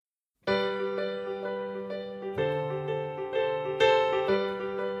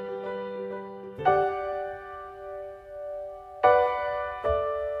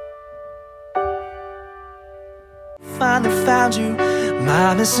found you,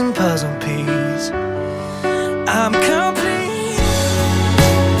 my missing puzzle piece. I'm complete.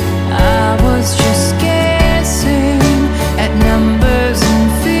 I was just guessing at numbers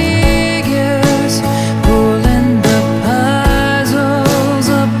and figures, pulling the puzzles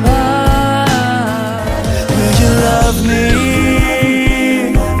apart. Will you love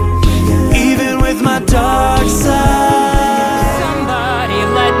me, even with my dark side? Somebody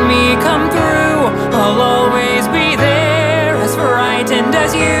let me come through. I'll always be there, as frightened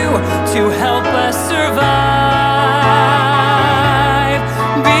as you, to help us survive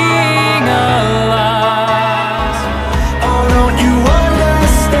being alive. Oh, don't you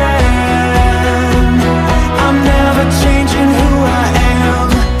understand? I'm never changing who I am.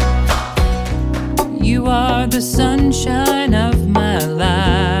 You are the sunshine of my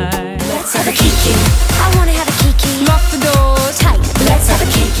life. Let's have a kiki. I wanna have a kiki. Lock the doors Tight. Let's have a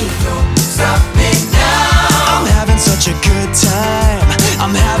kiki. Stop me now. I'm having such a good time.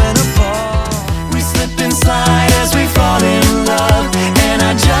 I'm having a ball. We slip and slide as we fall in love, and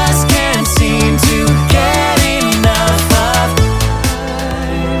I just can't seem to get enough of.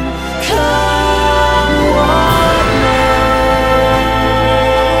 Come what may.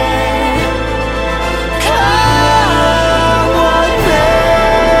 Come what may.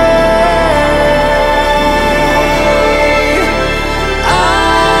 I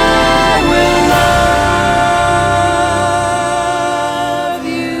will love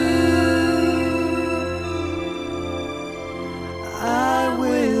you. I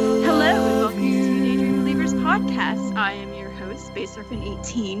will Hello and love welcome to Daydream Believers podcast. I am your host, Space Surfing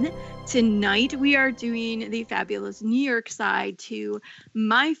 18. Tonight we are doing the fabulous New York side to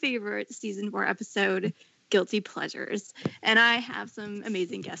my favorite season 4 episode, Guilty Pleasures. And I have some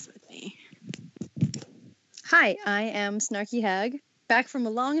amazing guests with me. Hi, I am Snarky Hag, back from a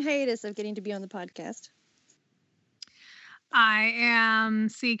long hiatus of getting to be on the podcast. I am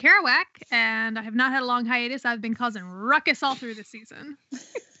C. Kerouac, and I have not had a long hiatus. I've been causing ruckus all through the season.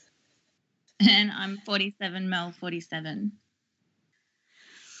 And I'm 47 Mel 47.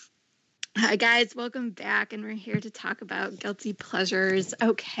 Hi guys, welcome back, and we're here to talk about Guilty Pleasures.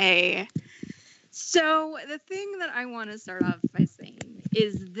 Okay. So the thing that I want to start off by saying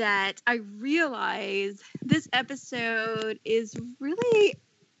is that I realize this episode is really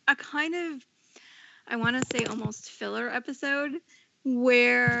a kind of, I want to say almost filler episode,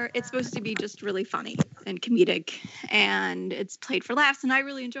 where it's supposed to be just really funny and comedic, and it's played for laughs, and I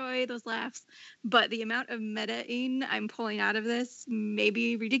really enjoy those laughs. But the amount of meta-ing I'm pulling out of this may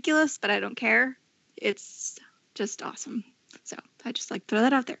be ridiculous, but I don't care. It's just awesome. So I just like to throw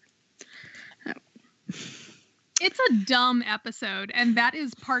that out there. It's a dumb episode, and that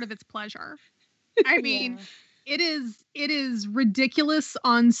is part of its pleasure. I mean, it is ridiculous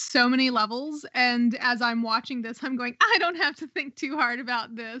on so many levels, and as I'm watching this, I'm going, I don't have to think too hard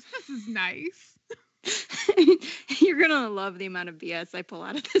about this. This is nice. You're gonna love the amount of BS I pull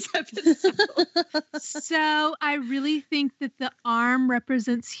out of this episode. So I really think that the arm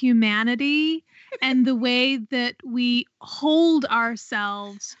represents humanity and the way that we hold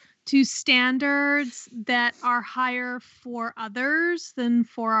ourselves to standards that are higher for others than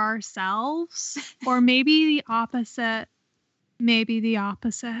for ourselves, or maybe the opposite. The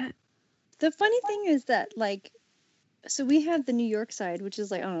funny thing is that, like, so we have the New York side, which is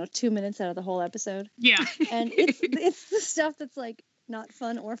like, I don't know, 2 minutes out of the whole episode. Yeah. And it's the stuff that's like not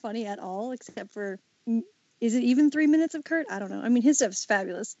fun or funny at all, except for, is it even 3 minutes of Kurt? I don't know. I mean, his stuff's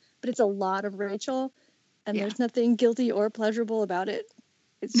fabulous, but it's a lot of Rachel, and Yeah. there's nothing guilty or pleasurable about it.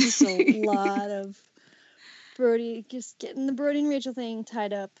 It's just a lot of Brody, just getting the Brody and Rachel thing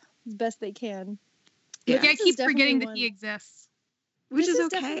tied up as best they can. Yeah. I This is keep definitely forgetting that one- he exists. Which this is is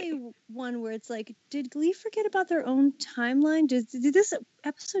okay. definitely one where it's like, did Glee forget about their own timeline? Did this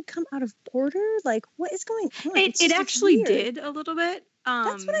episode come out of order? Like, what is going on? It's It just actually weird. did a little bit.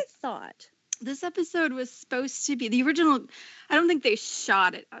 That's what I thought. This episode was supposed to be the original. I don't think they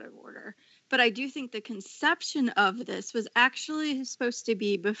shot it out of order, but I do think the conception of this was actually supposed to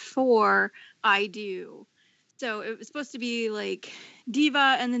be before I Do. So it was supposed to be like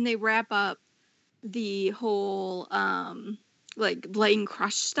Diva, and then they wrap up the whole like Blaine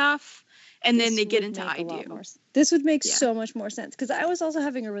Crush stuff, and then This they get would into make I a lot Do. more This would make Yeah. so much more sense, because I was also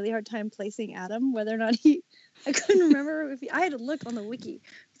having a really hard time placing Adam, whether or not he. I couldn't remember I had to look on the wiki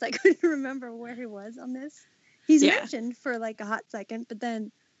because I couldn't remember where he was on this. He's Yeah. mentioned for like a hot second, but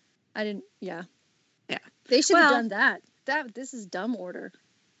then I didn't. Yeah. Yeah. They should have Well- done that. This is dumb order.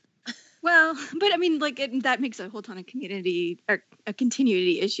 Well, but I mean, like that makes a whole ton of community or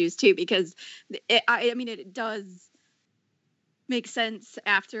continuity issues too, because it does makes sense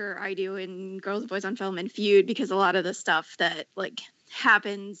after I do in Girls, Boys on Film and Feud, because a lot of the stuff that like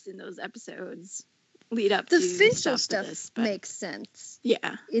happens in those episodes lead up The to Finchel stuff stuff for this, but makes sense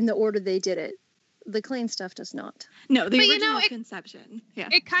yeah. in the order they did it. The Klain stuff does not. No, the But, you original know, conception. Yeah.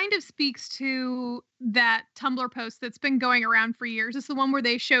 It kind of speaks to that Tumblr post that's been going around for years. It's the one where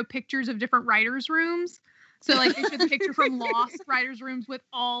they show pictures of different writers' rooms. So, like, they show the picture from Lost writers' rooms with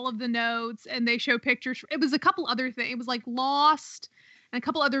all of the notes, and they show pictures. It was a couple other things. It was like Lost and a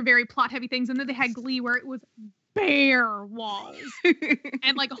couple other very plot-heavy things. And then they had Glee, where it was bare walls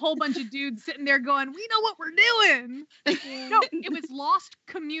and like a whole bunch of dudes sitting there going, "We know what we're doing." No, it was Lost,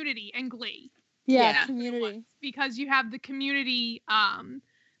 Community, and Glee. Yeah. Community. Because you have the Community,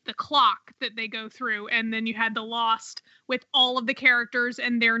 the clock that they go through, and then you had the Lost with all of the characters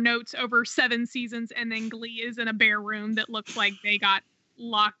and their notes over 7 seasons, and then Glee is in a bare room that looks like they got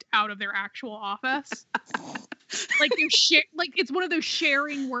locked out of their actual office. Like like it's one of those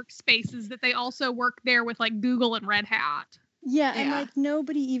sharing workspaces that they also work there with like Google and Red Hat. Yeah, and Yeah. like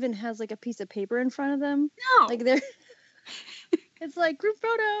nobody even has like a piece of paper in front of them. No. Like they're it's like group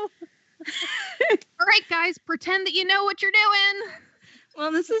photo. All right, guys, pretend that you know what you're doing.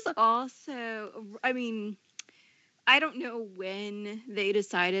 Well, this is also, I mean, I don't know when they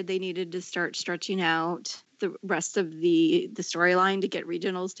decided they needed to start stretching out the rest of the storyline to get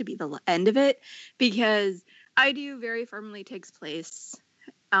regionals to be the end of it, because I Do very firmly takes place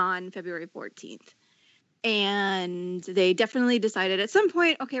on February 14th. And they definitely decided at some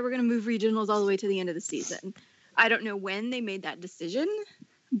point, okay, we're going to move regionals all the way to the end of the season. I don't know when they made that decision,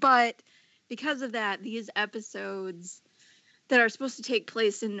 but because of that, these episodes that are supposed to take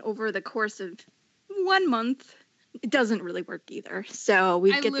place in over the course of 1 month, it doesn't really work either. So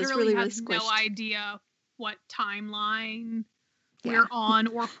we I get this literally really, have really squished. no idea what timeline Yeah. we're on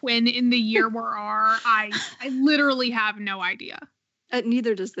or when in the year we are. I literally have no idea.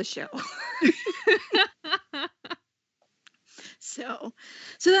 Neither does the show. So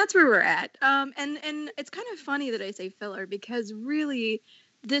that's where we're at. And it's kind of funny that I say filler, because really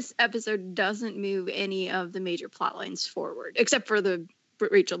this episode doesn't move any of the major plot lines forward, except for the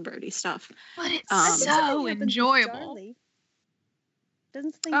Rachel Brody stuff. But it's I think so Something happens with enjoyable. Charlie.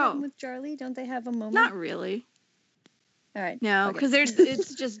 Doesn't something Oh. happen with Charlie? Don't they have a moment? Not really. All right. No, Okay. because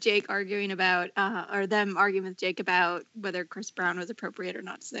it's just Jake arguing about, or them arguing with Jake about whether Chris Brown was appropriate or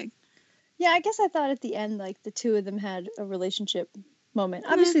not to sing. Yeah, I guess I thought at the end, like, the two of them had a relationship moment.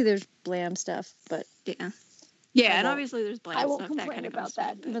 Obviously, there's Blam stuff, but Yeah. Yeah, I and won't- obviously there's Blam I won't stuff. complain that kind of about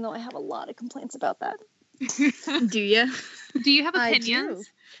that, even though I have a lot of complaints about that. Do you? Do you have I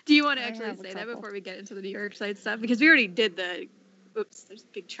opinions? Do you want to I actually have a say that couple. before we get into the New York side stuff? Because we already did the. Oops, there's a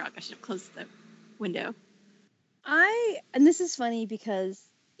big truck. I should have closed the window. And this is funny because,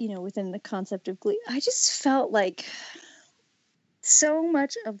 you know, within the concept of Glee, I just felt like so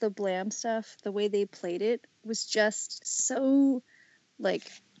much of the Blam stuff, the way they played it, was just so, like,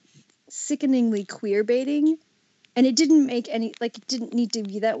 sickeningly queer baiting. And it didn't make any, like, it didn't need to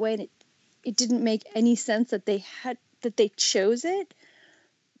be that way. And it didn't make any sense that they chose it.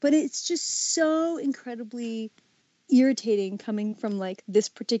 But it's just so incredibly irritating coming from, like, this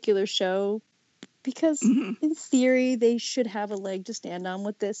particular show. Because Mhm. in theory, they should have a leg to stand on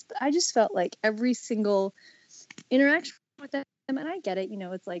with this. But I just felt like every single interaction with them, and I get it, you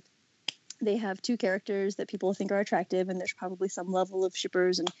know, it's like they have two characters that people think are attractive, and there's probably some level of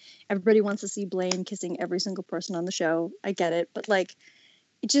shippers, and everybody wants to see Blaine kissing every single person on the show. I get it. But, like,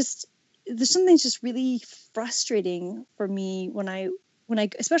 there's something just really frustrating for me when I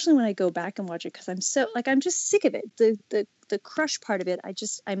especially when I go back and watch it, because I'm so, like, I'm just sick of it. The crush part of it,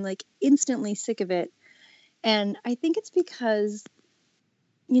 I'm like instantly sick of it. And I think it's because,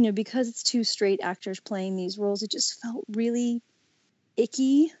 you know, because it's two straight actors playing these roles, it just felt really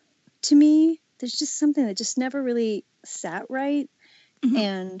icky to me. There's just something that just never really sat right. Mhm.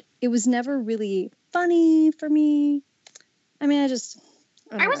 And it was never really funny for me. I mean, I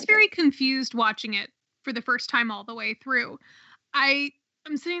I was very confused watching it for the first time all the way through.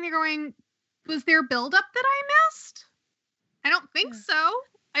 I'm sitting there going, was there buildup that I missed? I don't think Yeah. so.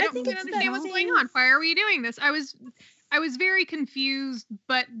 I don't think quite it's understand that what's thing- going on. Why are we doing this? I was very confused,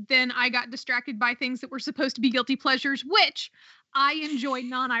 but then I got distracted by things that were supposed to be guilty pleasures, which I enjoy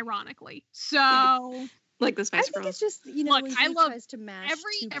non-ironically. So Like the I Spice think Girls. it's just, you know, Look, when I he love tries to mash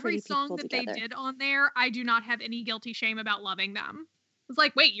two every pretty song people that together. they did on there, I do not have any guilty shame about loving them. It's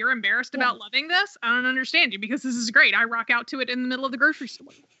like, wait, you're embarrassed Yeah. about loving this? I don't understand you, because this is great. I rock out to it in the middle of the grocery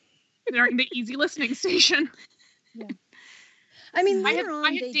store during the easy listening station. I mean, I later have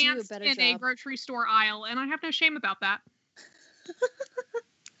on, they do a danced better in a job. grocery store aisle, and I have no shame about that.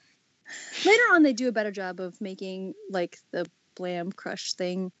 Later on, they do a better job of making, like, the blam crush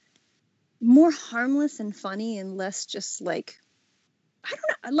thing more harmless and funny and less just like, I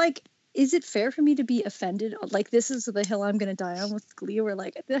don't know, like, is it fair for me to be offended? Like, this is the hill I'm going to die on with Glee, where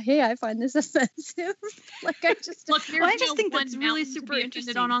like, hey, I find this offensive. Like, I just Look, there's I just no think one that's really mountain to super be offended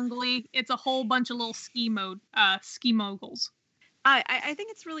interesting. on Glee. It's a whole bunch of little ski moguls. I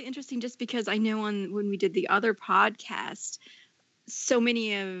think it's really interesting just because I know when we did the other podcast, so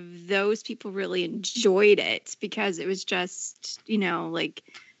many of those people really enjoyed it because it was just, you know, like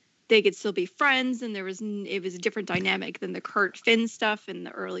they could still be friends, and it was a different dynamic than the Kurt Finn stuff in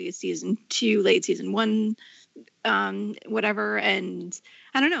the early season 2, late season 1, whatever. And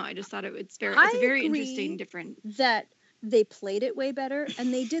I don't know, I just thought it's a very interesting, different. That they played it way better,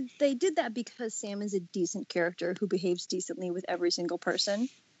 and they did that because Sam is a decent character who behaves decently with every single person.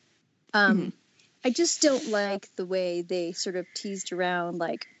 I just don't like the way they sort of teased around,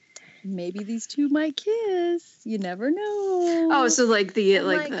 like, maybe these two might kiss. You never know. Oh, so like the And,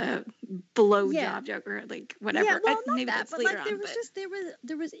 like, the blow yeah. job joke or like whatever. Yeah, well, not maybe that, that's but later like on.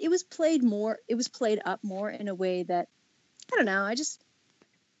 there was it was played more. It was played up more in a way that, I don't know. I just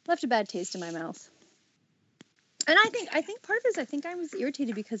left a bad taste in my mouth. And I think part of it is I think I was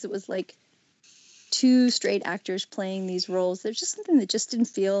irritated because it was like two straight actors playing these roles. There's just something that just didn't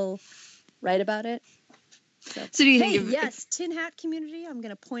feel right about it. So do you hey, think? Yes, Tin Hat community, I'm going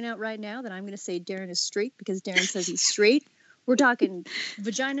to point out right now that I'm going to say Darren is straight because Darren says he's straight. We're talking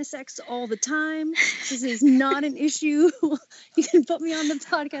vagina sex all the time. This is not an issue. You can put me on the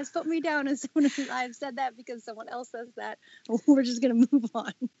podcast, put me down as someone who I've said that because someone else says that. We're just going to move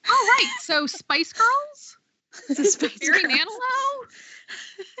on. All right, so Spice Girls? The Spice Barry Girls. Manilow?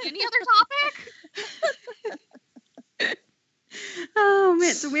 Any other topic? Oh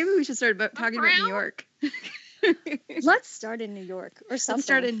man, so maybe we should start talking about New Brown? York. Let's start in New York or something. Let's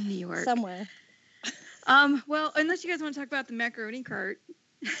start in New York. Somewhere. Well, unless you guys want to talk about the macaroni cart.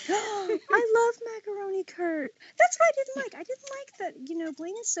 I love Macaroni Kurt. That's what I didn't like. I didn't like that, you know,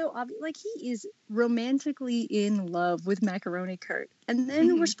 Blaine is so obvious. Like, he is romantically in love with Macaroni Kurt. And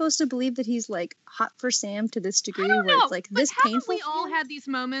then we're supposed to believe that he's, like, hot for Sam to this degree where it's, like, but this haven't painful. we all had these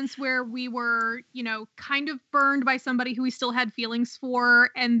moments where we were, you know, kind of burned by somebody who we still had feelings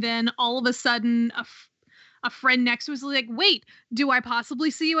for, and then all of a sudden a friend next to us was like, wait, do I possibly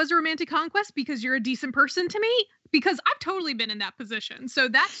see you as a romantic conquest because you're a decent person to me? Because I've totally been in that position. So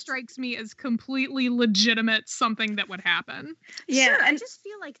that strikes me as completely legitimate something that would happen. Yeah, Sure, I and just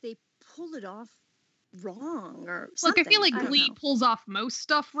feel like they pulled it off wrong or Look, something. I feel like don't Glee know. pulls off most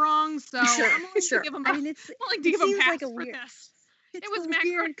stuff wrong, so Sure, I'm willing sure. to give them I mean, it seems pass like a for weird, this. it's It was a Macaroni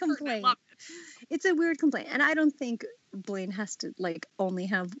weird Kurt, and I complaint. loved it. It's a weird complaint. And I don't think Blaine has to, like, only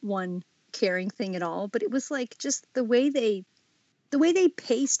have one caring thing at all. But it was, like, just the way they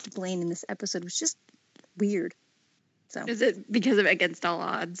paced Blaine in this episode was just weird. So is it because of Against All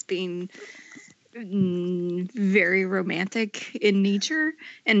Odds being very romantic in nature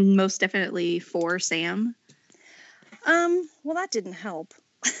and most definitely for Sam? well, that didn't help.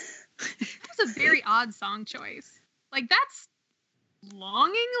 That's a very odd song choice. Like, that's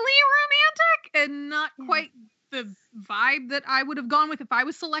longingly romantic and not quite the vibe that I would have gone with if I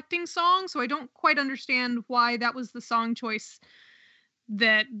was selecting songs. So I don't quite understand why that was the song choice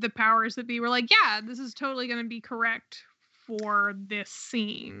that the powers that be were like, yeah, this is totally going to be correct for this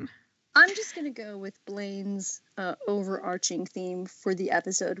scene. I'm just going to go with Blaine's overarching theme for the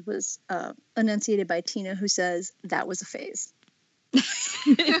episode was enunciated by Tina, who says, that was a phase.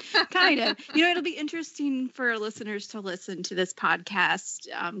 Kind of. You know, it'll be interesting for listeners to listen to this podcast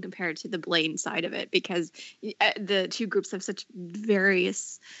compared to the Blaine side of it, because the two groups have such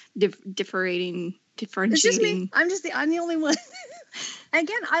various differentiating. It's just me. I'm the only one.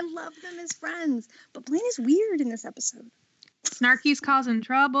 Again, I love them as friends, but Blaine is weird in this episode. Snarky's causing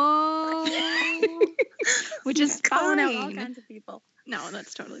trouble. Which is Calling out all fine. kinds of people. No,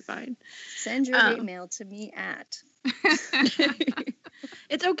 that's totally fine. Send your hate mail to me at.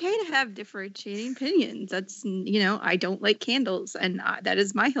 It's okay to have differentiating opinions. That's, you know, I don't like candles, and that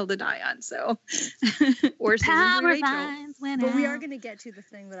is my hill to die on. So, or Susan Rachel. But we are going to get to the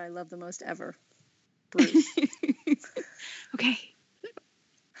thing that I love the most ever. Bruce. Okay.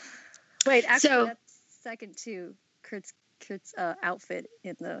 Wait, actually, So- that's second to Kurt's outfit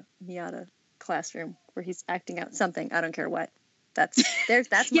in the Miata classroom where he's acting out something. I don't care what. That's my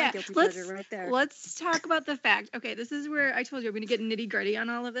Yeah, guilty let's- pleasure right there. Let's talk about the fact. Okay, this is where I told you I'm going to get nitty gritty on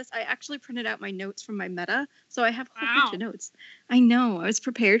all of this. I actually printed out my notes from my meta, so I have a whole bunch of notes. I know. I was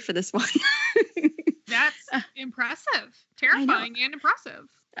prepared for this one. That's impressive. Terrifying and impressive.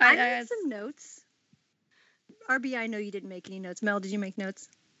 I made some notes. RB, I know you didn't make any notes. Mel, did you make notes?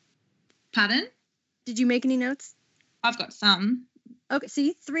 Pardon? Did you make any notes? I've got some. Okay,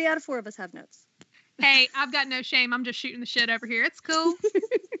 see, 3 out of 4 of us have notes. Hey, I've got no shame. I'm just shooting the shit over here. It's cool.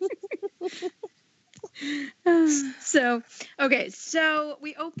 So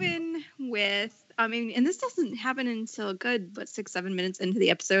we open with, and this doesn't happen until a good, 6-7 minutes into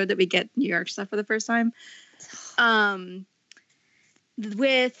the episode that we get New York stuff for the first time.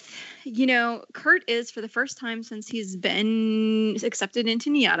 With, Kurt is, for the first time since he's been accepted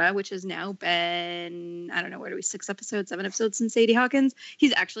into NYADA, which has now been, I don't know, where do we, 7 episodes since Sadie Hawkins,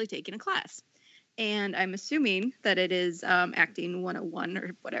 he's actually taken a class. And I'm assuming that it is acting 101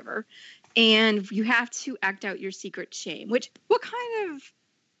 or whatever. And you have to act out your secret shame, what kind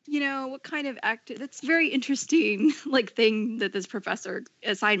of act, that's very interesting, thing that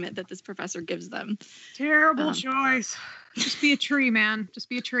assignment that this professor gives them. Terrible choice. Just be a tree, man. Just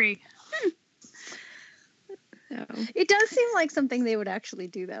be a tree. So. It does seem like something they would actually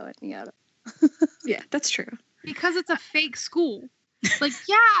do, though, at NYADA. Yeah, that's true. Because it's a fake school. This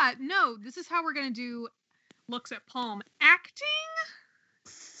is how we're going to do looks at palm. Acting?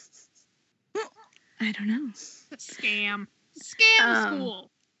 I don't know. Scam school.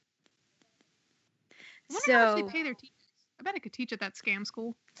 I wonder how much they pay their teachers. I bet I could teach at that scam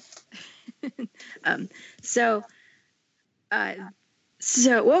school. So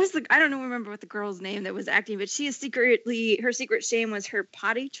what was I don't remember what the girl's name that was acting, but she is her secret shame was her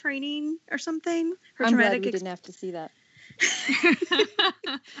potty training or something. Her I'm traumatic glad we didn't have to see that.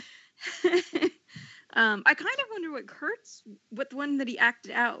 I kind of wonder what the one that he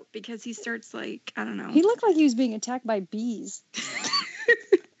acted out, because he starts I don't know. He looked like he was being attacked by bees.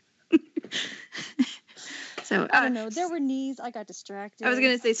 So I don't know. There were knees. I got distracted. I was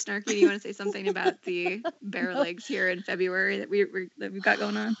gonna say, Snarky, do you want to say something about the bare legs here in February that we've got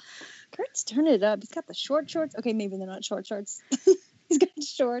going on? Kurt's turning it up. He's got the short shorts. Okay, maybe they're not short shorts. He's got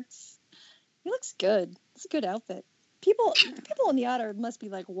shorts. He looks good. It's a good outfit. People in the outer must be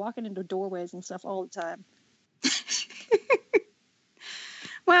walking into doorways and stuff all the time.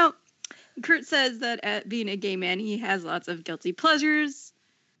 Well, Kurt says that at being a gay man, he has lots of guilty pleasures.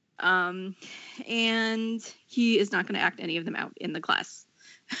 And he is not going to act any of them out in the class.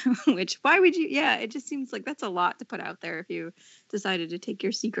 Which, why would you? Yeah, it just seems like that's a lot to put out there if you decided to take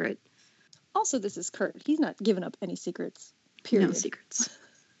your secret. Also, this is Kurt. He's not giving up any secrets. Period. No secrets.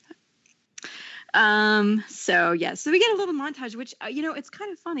 So we get a little montage, which, it's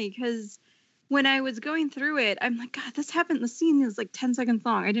kind of funny because when I was going through it, I'm like, God, this happened. The scene is 10 seconds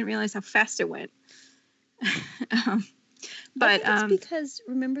long. I didn't realize how fast it went. But I think it's because,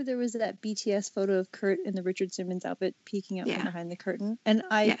 remember, there was that BTS photo of Kurt in the Richard Simmons outfit peeking out from behind the curtain, and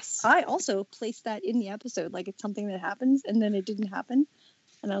I also placed that in the episode, it's something that happens, and then it didn't happen,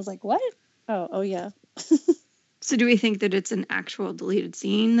 and I was like, what? Oh yeah. So do we think that it's an actual deleted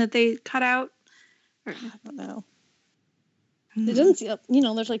scene that they cut out? Or? I don't know. It doesn't see,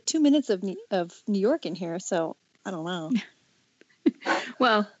 there's 2 minutes of New York in here, so I don't know.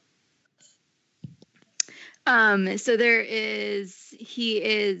 Well. So he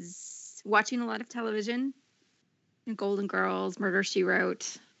is watching a lot of television, Golden Girls, Murder, She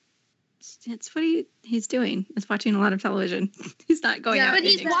Wrote. It's what he's doing, is watching a lot of television. He's not going out. But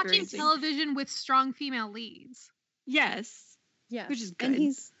he's watching television with strong female leads. Yes. Yeah. Which is good.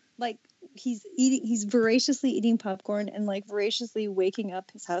 And he's voraciously eating popcorn and voraciously waking up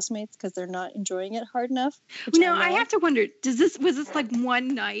his housemates because they're not enjoying it hard enough. I have to wonder, was this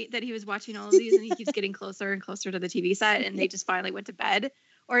one night that he was watching all of these and he keeps getting closer and closer to the TV set and they just finally went to bed?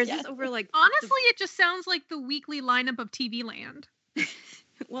 Or is this over honestly, it just sounds like the weekly lineup of TV Land.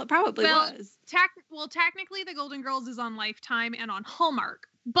 Well, it probably was. Technically the Golden Girls is on Lifetime and on Hallmark,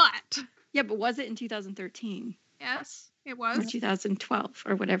 but... Yeah, but was it in 2013? Yes. It was. Or 2012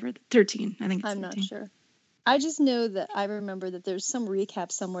 or whatever. 13, I think it's I'm 13. not sure. I just know that I remember that there's some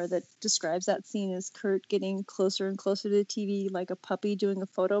recap somewhere that describes that scene as Kurt getting closer and closer to the TV like a puppy doing a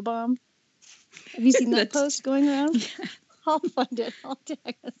photo bomb. Have you seen that post going around? Yeah. I'll find it. I'll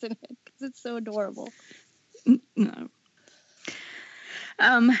tag us in it because it's so adorable. No.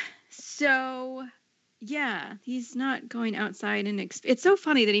 So, yeah, he's not going outside and it's so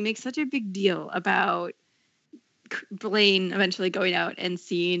funny that he makes such a big deal about Blaine eventually going out and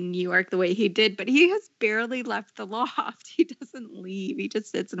seeing New York the way he did, but he has barely left the loft. He doesn't leave. He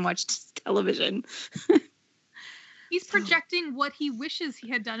just sits and watches television. He's projecting what he wishes he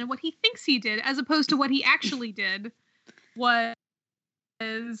had done and what he thinks he did, as opposed to what he actually did was,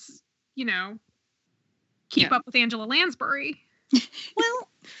 keep up with Angela Lansbury. Well,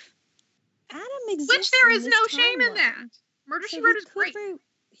 Adam exists. Which there is no shame in that. Murder, She Wrote is great.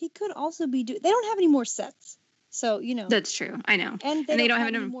 He could also be doing... They don't have any more sets. So, That's true. I know. And they don't have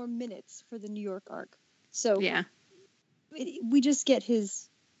any more minutes for the New York arc. So, yeah. we just get his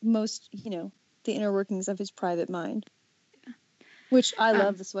most, the inner workings of his private mind. Yeah. Which I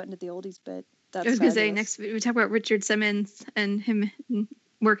love the sweating at the oldies bit. That's I was going to say, fabulous. next we talk about Richard Simmons and him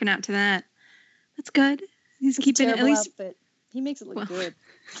working out to that. That's good. He's It's a keeping it at terrible least. outfit. He makes it look Well. good.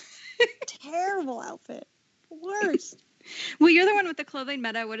 Terrible outfit. Worst. Well, you're the one with the clothing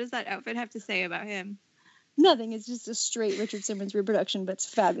meta. What does that outfit have to say about him? Nothing. It's just a straight Richard Simmons reproduction, but it's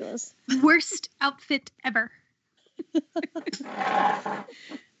fabulous. Worst outfit ever.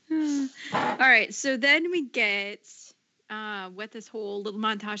 All right, so then we get what this whole little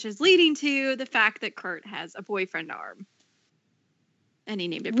montage is leading to, the fact that Kurt has a boyfriend arm. And he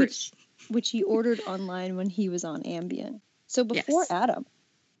named it Bruce. Which he ordered online when he was on Ambien. So before Yes. Adam.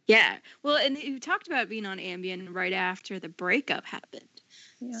 Yeah. Well, and you talked about being on Ambien right after the breakup happened.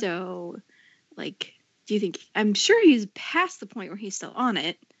 Yeah. So, like, do you think, I'm sure he's past the point where he's still on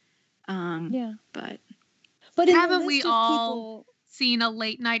it. Yeah. But But in the Haven't we list of all people- seen a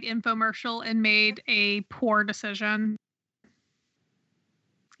late night infomercial and made a poor decision?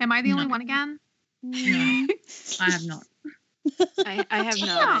 Am I the only No. one again? No, I have not. I have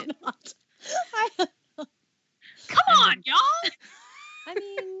not. Not. Come on, y'all! I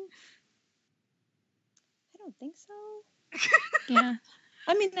mean, I don't think so. Yeah.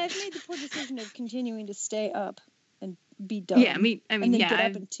 I mean, I've made the poor decision of continuing to stay up and be done. Yeah, I mean, and then yeah, get up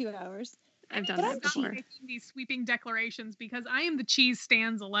I've, in 2 hours. I've done but that I'm Not before. making these sweeping declarations because I am the cheese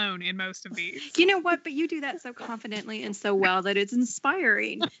stands alone in most of these. You know what? But you do that so confidently and so well that it's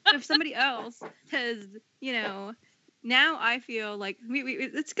inspiring. If somebody else has, now I feel like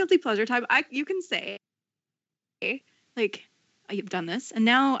it's guilty pleasure time. You can say, like, I've done this, and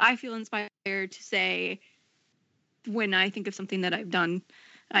now I feel inspired to say when I think of something that I've done.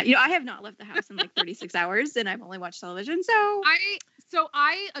 I have not left the house in like 36 hours, and I've only watched television. So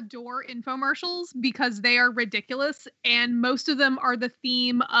I adore infomercials because they are ridiculous, and most of them are the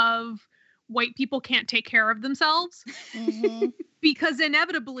theme of white people can't take care of themselves. Mhm. Because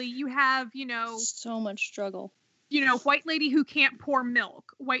inevitably you have, So much struggle. white lady who can't pour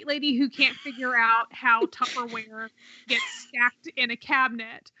milk, white lady who can't figure out how Tupperware gets stacked in a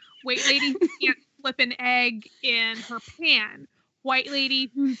cabinet, white lady who can't flip an egg in her pan, white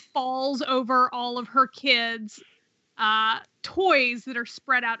lady who falls over all of her kids' toys that are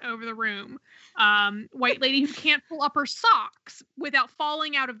spread out over the room, white lady who can't pull up her socks without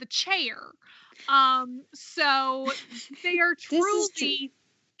falling out of the chair. So they are truly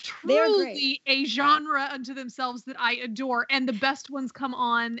They are great. truly a genre unto themselves that I adore, and the best ones come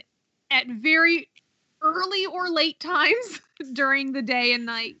on at very early or late times during the day and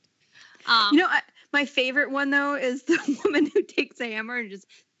night. my favorite one though is the woman who takes a hammer and just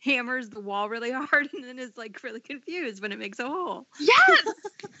hammers the wall really hard, and then is like really confused when it makes a hole. Yes.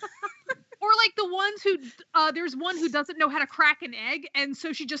 Or like the ones who there's one who doesn't know how to crack an egg, and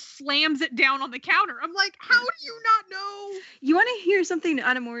so she just slams it down on the counter. I'm like, how do you not know? You want to hear something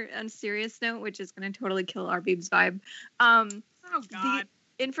on a more serious note, which is going to totally kill our Beebs vibe? Oh God.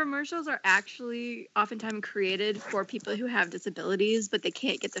 The infomercials are actually oftentimes created for people who have disabilities, but they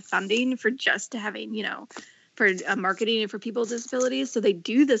can't get the funding for just having, for marketing and for people with disabilities. So they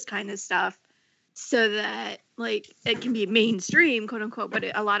do this kind of stuff so that like it can be mainstream, quote unquote. But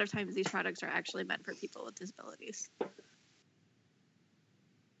a lot of times these products are actually meant for people with disabilities.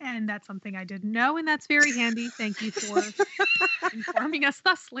 And that's something I didn't know, and that's very handy. Thank you for informing us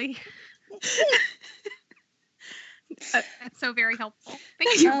thusly. That's so very helpful.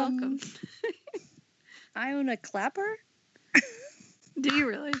 Thank you. You're Um, welcome. I own a clapper. Do you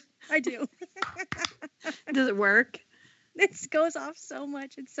really? I do. Does it work? This goes off so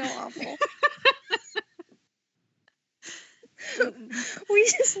much. It's so awful. We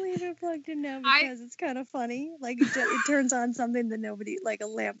just leave it plugged in now because it's kind of funny. Like it turns on something that nobody, like a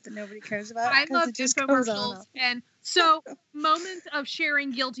lamp that nobody cares about. I 'cause love it just goes on and infomercials. off. And so, moment of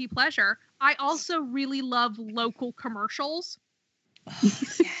sharing guilty pleasure. I also really love local commercials.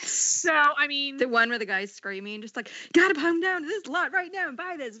 So, I mean, The one where the guy's screaming, just like, gotta come down to this lot right now and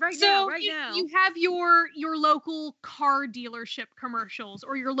buy this right now, right now. you have your local car dealership commercials,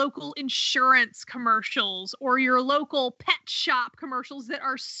 or your local insurance commercials, or your local pet shop commercials that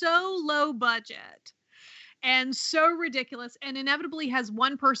are so low budget and so ridiculous, and inevitably has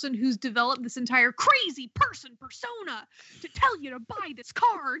one person who's developed this entire crazy person persona to tell you to buy this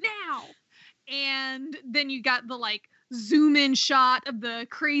car now. And then you got the like zoom in shot of the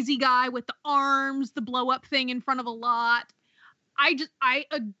crazy guy with the arms, the blow up thing in front of a lot. I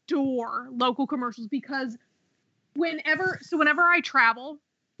adore local commercials because whenever I travel,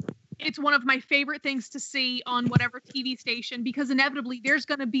 it's one of my favorite things to see on whatever TV station, because inevitably there's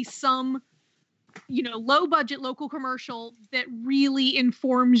going to be some low budget local commercial that really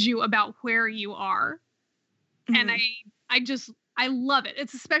informs you about where you are. And I love it.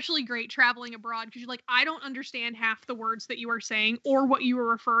 It's especially great traveling abroad because you're like, I don't understand half the words that you are saying or what you are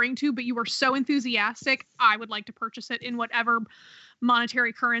referring to, but you are so enthusiastic. I would like to purchase it in whatever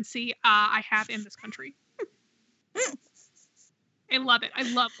monetary currency I have in this country. I love it. I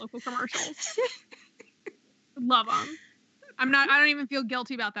love local commercials. Love them. I don't even feel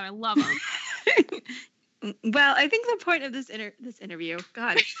guilty about that. I love them. Well, I think the point of this interview,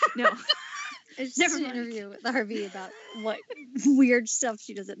 God, no. It's Never just an mind. interview with Harvey about what weird stuff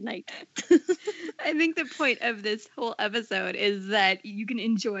she does at night. I think the point of this whole episode is that you can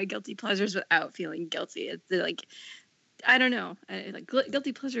enjoy guilty pleasures without feeling guilty. It's like, I don't know,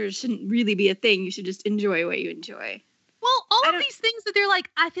 guilty pleasures shouldn't really be a thing. You should just enjoy what you enjoy. Well, all of these things that they're like,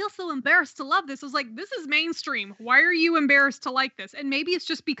 I feel so embarrassed to love this. I was like, this is mainstream. Why are you embarrassed to like this? And maybe it's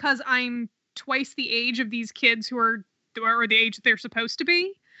just because I'm twice the age of these kids who are the age that they're supposed to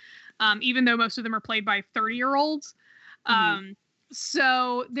be. Even though most of them are played by 30-year-olds.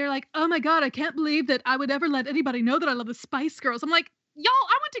 So they're like, oh my God, I can't believe that I would ever let anybody know that I love the Spice Girls. I'm like, y'all,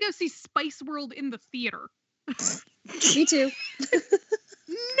 I went to go see Spice World in the theater. Me too.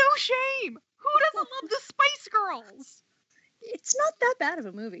 No shame. Who doesn't love the Spice Girls? It's not that bad of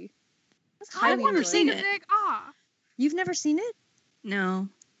a movie. It's I've highly never enjoyable. seen it. You've never seen it? No.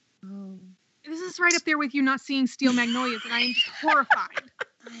 Oh. This is right up there with you not seeing Steel Magnolias, and I am just horrified.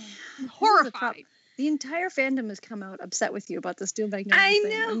 I'm horrified. The entire fandom has come out upset with you about the Steel Magnolias I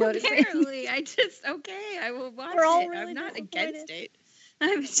thing. I'm know, noticing. apparently. I will watch We're all it. really I'm not disappointed. against it.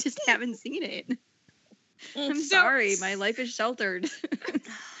 I just haven't seen it. I'm So- sorry. My life is sheltered.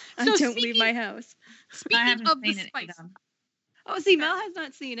 I So don't leave my house. I Speaking haven't of the seen it Spice, either. Oh, see, Mel has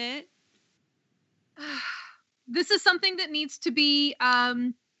not seen it. this is something that needs to be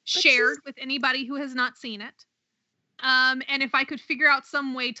shared with anybody who has not seen it. And if I could figure out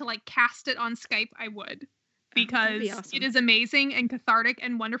some way to like cast it on Skype, I would, because be awesome. it is amazing and cathartic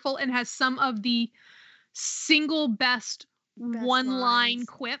and wonderful and has some of the single best one-line lines.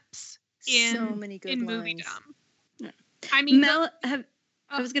 quips in So many good in lines. moviedom. Yeah. I mean, Mel,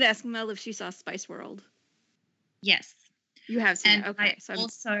 I was going to ask Mel if she saw Spice World. Yes. You have seen And it. Okay. I So I'm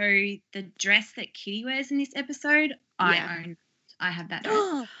also, the dress that Kitty wears in this episode, I Yeah. own. I have that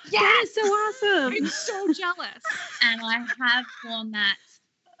dress. That is so awesome. I'm so jealous. And I have worn that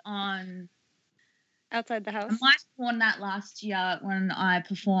on... Outside the house. I might have worn that last year when I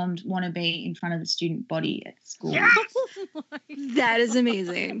performed Wannabe in front of the student body at school. Yes! That is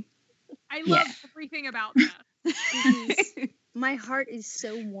amazing. I love Yeah. everything about that. My heart is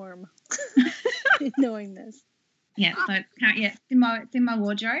so warm knowing this. Yeah, so it's it's in my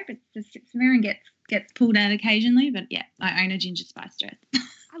wardrobe. It just sits there and gets pulled out occasionally. But yeah, I own a ginger spice dress.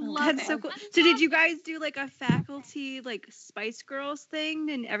 I love That's it. so cool. So did you guys do like a faculty like Spice Girls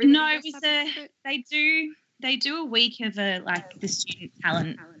thing and everybody? No, it dressed was up as it? they do a week of the student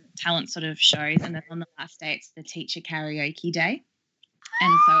talent sort of shows, and then on the last day it's the teacher karaoke day,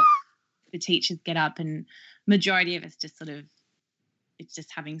 and so the teachers get up and majority of us just sort of it's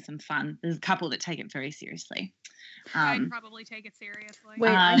just having some fun. There's a couple that take it very seriously. I'd probably take it seriously. Wait,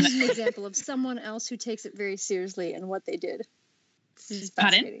 I Um, need an example of someone else who takes it very seriously and what they did. This is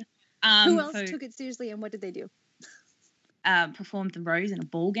Pardon? fascinating. Who else so, took it seriously and what did they do? performed the Rose in a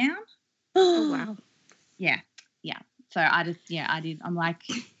ball gown. Oh wow. Yeah. So I did. I'm like,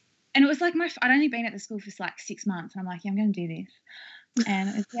 and it was like I'd only been at the school for like 6 months, and I'm like, yeah, I'm going to do this, and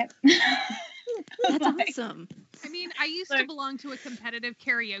it was, yep. That's Like, awesome. I mean, I used So- to belong to a competitive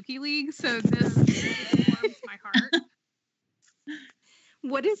karaoke league, so this warms my heart.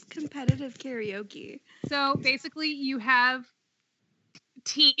 What is competitive karaoke? So basically, you have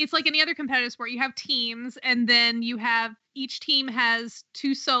it's like any other competitive sport. You have teams, and then each team has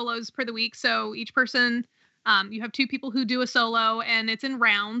 2 solos per the week. So each person, you have 2 people who do a solo, and it's in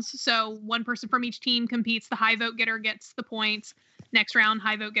rounds. So one person from each team competes. The high vote getter gets the points. Next round,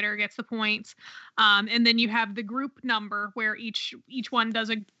 high vote getter gets the points. And then you have the group number where each one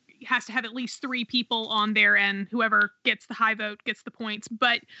has to have at least 3 people on there, and whoever gets the high vote gets the points.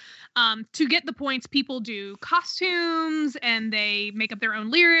 But to get the points, people do costumes and they make up their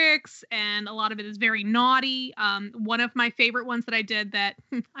own lyrics, and a lot of it is very naughty. One of my favorite ones that I did that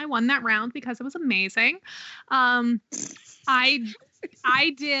I won that round because it was amazing. I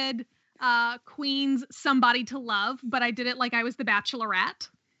did Queen's Somebody to Love, but I did it like I was the Bachelorette.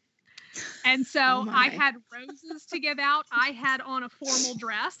 And so Oh my. I had roses to give out. I had on a formal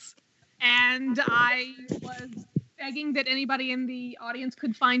dress, and I was begging that anybody in the audience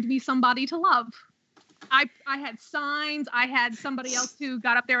could find me somebody to love. I had signs. I had somebody else who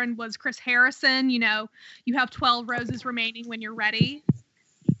got up there and was Chris Harrison. You know, you have 12 roses remaining when you're ready.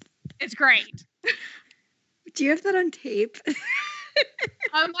 It's great. Do you have that on tape?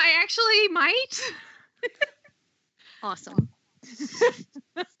 I actually might. Awesome.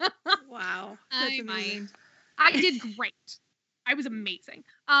 Wow. I That's amazing. I did great. I was amazing.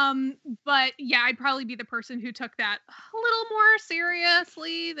 But yeah, I'd probably be the person who took that a little more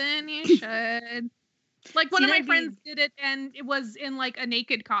seriously than you should. Like one See, of my that'd be- friends did it, and it was in like a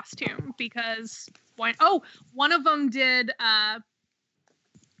naked costume because one of them did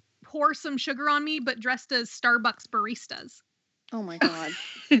pour some sugar on me, but dressed as Starbucks baristas. Oh my god.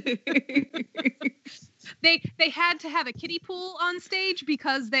 They had to have a kiddie pool on stage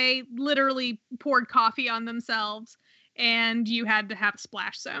because they literally poured coffee on themselves, and you had to have a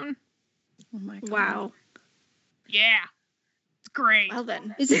splash zone. Oh my god. Wow. Yeah, it's great. Well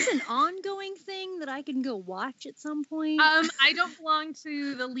then. Is this an ongoing thing that I can go watch at some point? I don't belong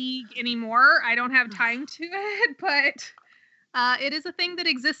to the league anymore. I don't have time to it, but it is a thing that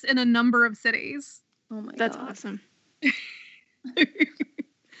exists in a number of cities. Oh my That's god. awesome.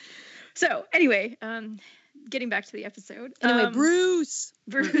 So anyway, getting back to the episode. Anyway, Bruce.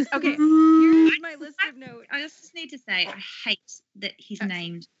 Bruce. Okay, here's my list of notes. I just need to say, I hate that he's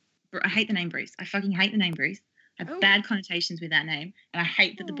named. I hate the name Bruce. I fucking hate the name Bruce. I have Oh. bad connotations with that name, and I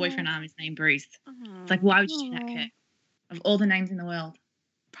hate that the boyfriend arm is named Bruce. Oh, It's like, why would you do that, Aw. Kurt? Of all the names in the world,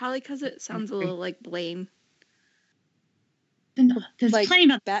 probably because it sounds a little like Blaine. there's Like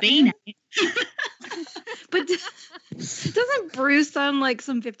plenty of Batman? B names. But doesn't Bruce sound like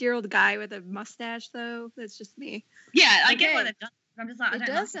some 50-year-old guy with a mustache, though? That's just me. Yeah, I get what Okay. they've done. I'm just like, I It don't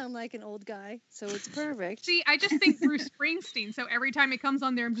does like it. sound like an old guy, so it's perfect. See, I just think Bruce Springsteen. So every time it comes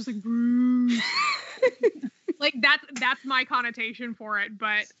on there, I'm just like Bruce. Like that's my connotation for it.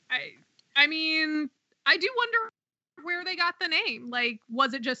 But I mean, I do wonder where they got the name. Like,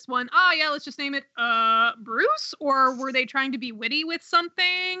 was it just one? Oh yeah, let's just name it Bruce, or were they trying to be witty with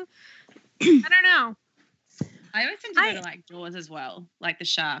something? I don't know. I always tend to go to like Jaws as well, like the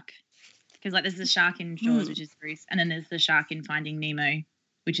shark. Because like there's the shark in Jaws, which is Bruce, and then there's the shark in Finding Nemo,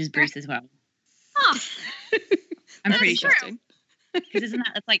 which is Bruce as well. Huh. I'm pretty That's sure. true. Because isn't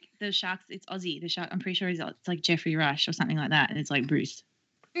that, it's like the sharks, it's Aussie, the shark, I'm pretty sure it's like Jeffrey Rush or something like that, and it's like Bruce.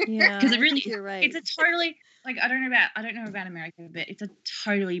 Yeah, Because I it really think you're right. It's a totally, like, I don't know about America, but it's a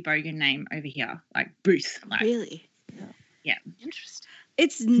totally bogan name over here, like Bruce. Like, Really? yeah. Interesting.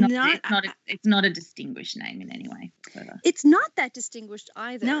 It's It's not a distinguished name in any way. whatsoever. It's not that distinguished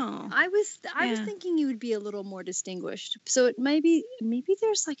either. No. I was Yeah. thinking you would be a little more distinguished. So it maybe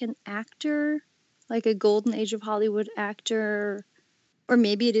there's like an actor, like a golden age of Hollywood actor, or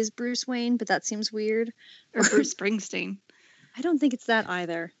maybe it is Bruce Wayne, but that seems weird. or Bruce Springsteen. I don't think it's that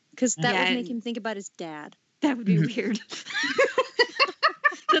either, because that Yeah, would make and- him think about his dad. That would be Mhm. weird.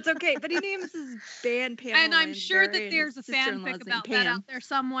 That's okay, but he names his band Pamela. And I'm sure Barry, that there's a his sister-in-law's fanfic named about that Pam. out there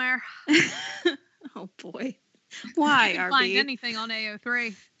somewhere. Oh boy. Why, Find RB? anything on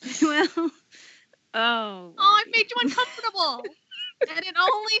AO3. Well, oh. Oh, I've made you uncomfortable. And it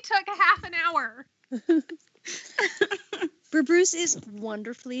only took a half an hour. But Bruce is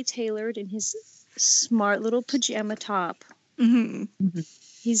wonderfully tailored in his smart little pajama top. Mhm.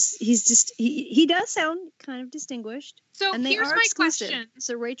 He's just he does sound kind of distinguished. So And they here's are my exclusive. question.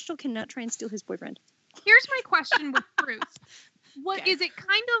 So Rachel cannot try and steal his boyfriend. Here's my question with Bruce. What Okay. is it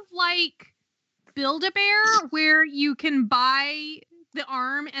kind of like Build-A-Bear where you can buy the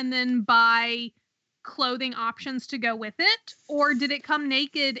arm and then buy clothing options to go with it? Or did it come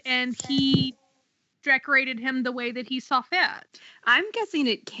naked and he decorated him the way that he saw fit? I'm guessing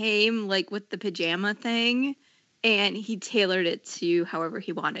it came like with the pajama thing, and he tailored it to however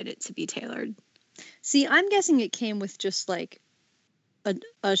he wanted it to be tailored. See, I'm guessing it came with just like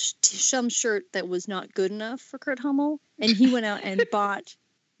some shirt that was not good enough for Kurt Hummel, and he went out and bought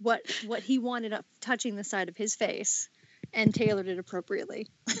what he wanted up touching the side of his face and tailored it appropriately.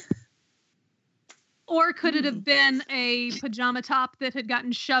 Or could it have been a pajama top that had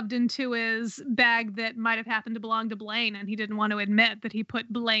gotten shoved into his bag that might have happened to belong to Blaine, and he didn't want to admit that he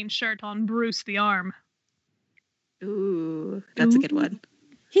put Blaine's shirt on Bruce the arm? Ooh, that's a good one.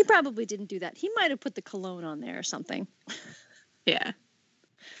 He probably didn't do that. He might have put the cologne on there or something. Yeah.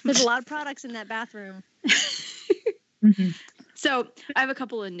 There's a lot of products in that bathroom. Mhm. So I have a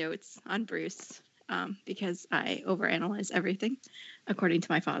couple of notes on Bruce because I overanalyze everything, according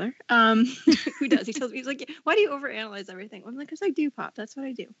to my father. Who does? He tells me, he's like, why do you overanalyze everything? I'm like, because I do, Pop. That's what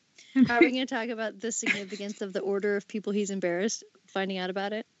I do. Are we going to talk about the significance of the order of people he's embarrassed finding out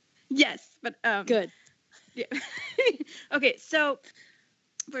about it? Yes, but Good. yeah. Okay, so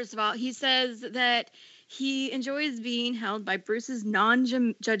First of all, he says that he enjoys being held by Bruce's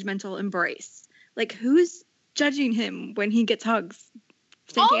non-judgmental embrace. Like, who's judging him when he gets hugs?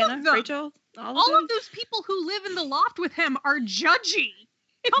 All Santana, of them. Rachel, all All them? of those people who live in the loft with him are judgy.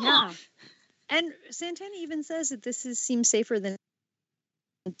 Come on. And Santana even says that this seems safer than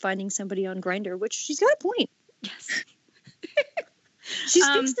finding somebody on Grindr, which she's got a point. Yes. She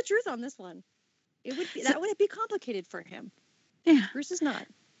speaks the truth on this one. That would be complicated for him. Yeah. Bruce is not.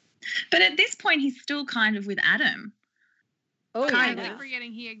 But at this point, he's still kind of with Adam. Oh, I yeah. keep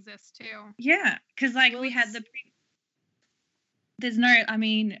forgetting he exists too. Yeah, because like Well, we had there's no, I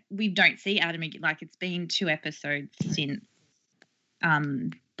mean, we don't see Adam again. Like it's been 2 episodes since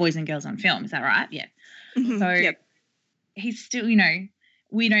Boys and Girls on Film. Is that right? Yeah. Mhm. So he's still,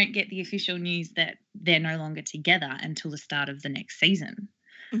 we don't get the official news that they're no longer together until the start of the next season.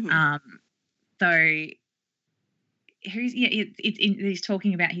 Mhm. So he's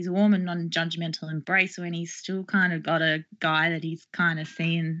talking about his warm and non-judgmental embrace when he's still kind of got a guy that he's kind of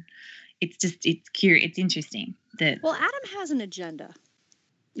seeing. It's curious. It's interesting that. Well, Adam has an agenda.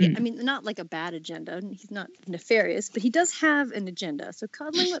 Mm. I mean, not like a bad agenda. He's not nefarious, but he does have an agenda. So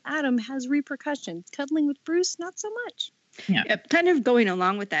cuddling with Adam has repercussions. Cuddling with Bruce, not so much. Yep, kind of going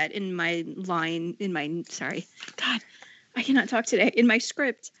along with that in my I cannot talk today. In my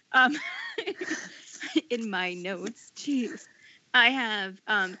script, in my notes, jeez, I have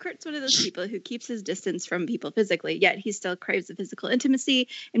Kurt's one of those people who keeps his distance from people physically, yet he still craves the physical intimacy,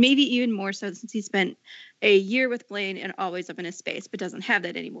 and maybe even more so since he spent a year with Blaine and always up in his space, but doesn't have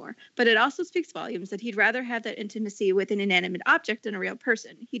that anymore. But it also speaks volumes that he'd rather have that intimacy with an inanimate object than a real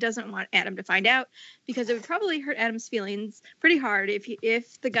person. He doesn't want Adam to find out because it would probably hurt Adam's feelings pretty hard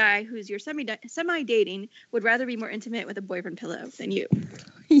if the guy who's you're semi-dating would rather be more intimate with a boyfriend pillow than you.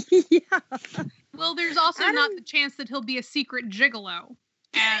 Yeah. Well, there's also not the chance that he'll be a secret gigolo,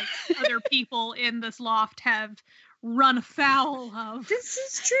 as other people in this loft have run afoul of. This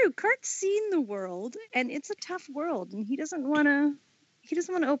is true. Kurt's seen the world, and it's a tough world, and he doesn't want to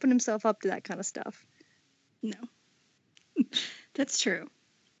open himself up to that kind of stuff. No. That's true.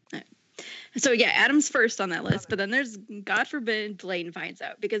 So yeah, Adam's first on that list, but then there's, God forbid, Blaine finds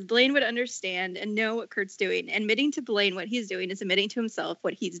out, because Blaine would understand and know what Kurt's doing. Admitting to Blaine what he's doing is admitting to himself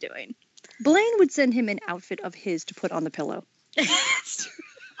what he's doing. Blaine would send him an outfit of his to put on the pillow.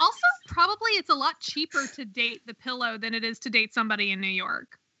 Also, probably it's a lot cheaper to date the pillow than it is to date somebody in New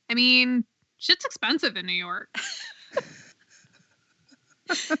York. I mean, shit's expensive in New York.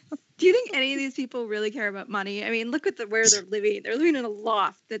 Do you think any of these people really care about money? I mean, look at where they're living. They're living in a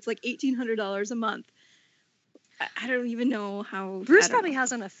loft that's like $1,800 a month. I don't even know how. Bruce probably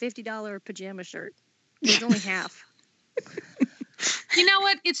has on a $50 pajama shirt. It's only half. You know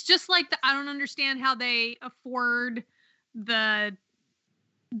what? It's just like I don't understand how they afford the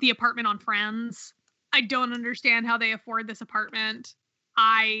apartment on Friends. I don't understand how they afford this apartment.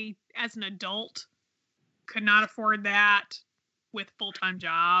 I, as an adult, could not afford that with a full-time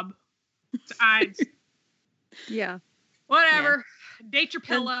job. Yeah. Whatever. Yeah. Date your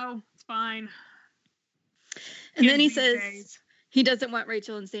pillow. It's fine. And then he says he doesn't want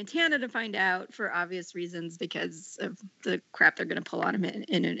Rachel and Santana to find out for obvious reasons because of the crap they're going to pull on him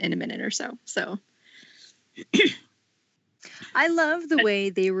in a minute or so. So I love the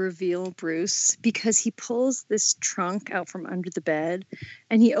way they reveal Bruce, because he pulls this trunk out from under the bed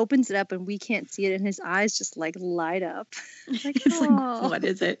and he opens it up and we can't see it and his eyes just like light up. Like, it's like, what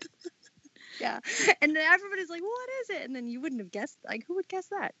is it? Yeah. And then everybody's like, what is it? And then you wouldn't have guessed. Like, who would guess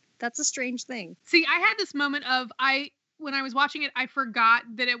that? That's a strange thing. See, I had this moment of when I was watching it, I forgot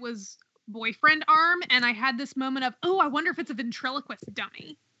that it was boyfriend arm. And I had this moment of, I wonder if it's a ventriloquist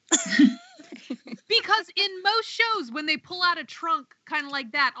dummy. Because in most shows, when they pull out a trunk kind of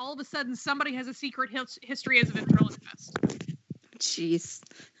like that, all of a sudden somebody has a secret history as a ventriloquist. Jeez.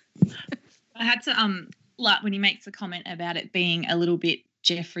 I had to, like when he makes the comment about it being a little bit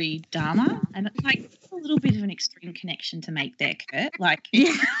Jeffrey Dahmer, and it's like a little bit of an extreme connection to make there, Kurt. Like,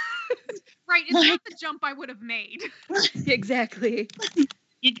 yeah. Right, it's not the jump I would have made. Exactly.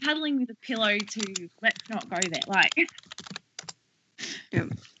 You're cuddling with a pillow to let's not go there. Like, yeah.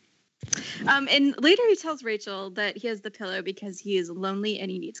 And later he tells Rachel that he has the pillow because he is lonely and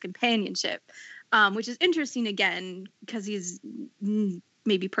he needs companionship, which is interesting again because he's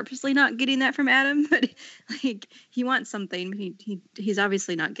maybe purposely not getting that from Adam, but like he wants something, but he's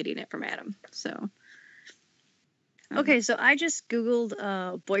obviously not getting it from Adam. So okay, so I just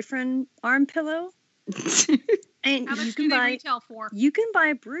Googled boyfriend arm pillow. And how much do they retail for? You can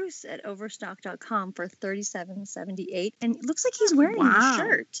buy Bruce at Overstock.com for $37.78, and it looks like he's wearing a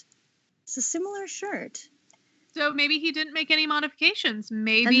shirt. It's a similar shirt. So maybe he didn't make any modifications.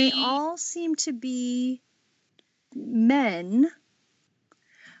 Maybe. And they all seem to be men.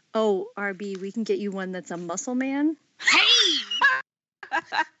 Oh, RB, we can get you one that's a muscle man. Hey!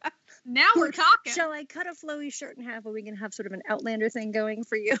 Now we're talking. Shall I cut a flowy shirt in half, or we can have sort of an Outlander thing going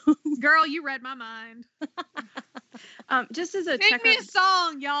for you? Girl, you read my mind. Just as a Sing check me a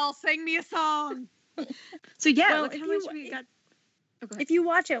song, y'all. Sing me a song. So yeah, Well, look if how you- much we got. Oh, go ahead. If you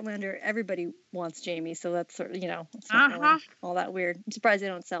watch Outlander, everybody wants Jamie, so that's sort of, it's not really all that weird. I'm surprised they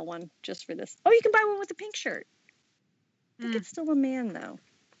don't sell one just for this. Oh, you can buy one with a pink shirt. I think Mm. it's still a man, though.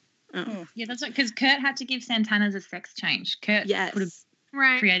 Yeah, that's right. Because Kurt had to give Santana's a sex change. Kurt Yes. would have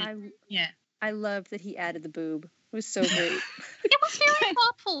Right. created. I love that he added the boob. It was so great. It was very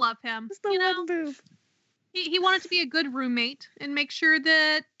thoughtful of him. Just the You know, one boob. he wanted to be a good roommate and make sure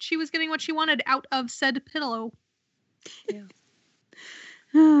that she was getting what she wanted out of said pillow.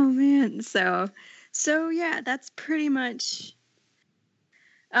 Oh man. So yeah, that's pretty much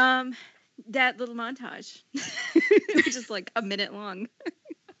that little montage. Which is like a minute long.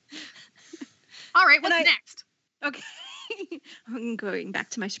 All right, what's And next? Okay. I'm going back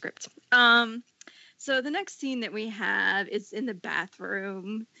to my script. So the next scene that we have is in the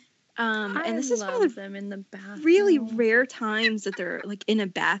bathroom. And this is one of the them in the bathroom. really rare times that they're like in a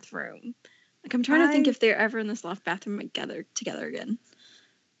bathroom. Like I'm trying to think if they're ever in this loft bathroom together again.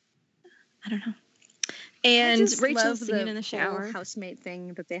 I don't know. And Rachel's singing in the shower. whole housemate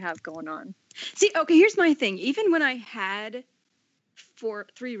thing that they have going on. See, okay, here's my thing. Even when I had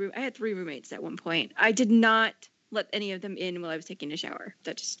I had three roommates at one point. I did not let any of them in while I was taking a shower.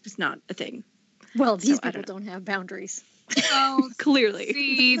 That just was not a thing. Well, these I people don't have boundaries. Oh, Clearly.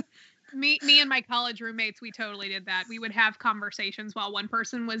 see, me and my college roommates, we totally did that. We would have conversations while one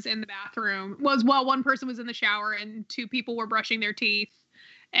person was in the bathroom, while one person was in the shower and two people were brushing their teeth,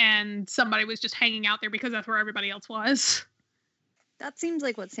 and somebody was just hanging out there because that's where everybody else was. That seems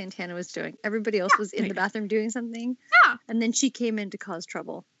like what Santana was doing. Everybody else was in the bathroom doing something. Yeah. And then she came in to cause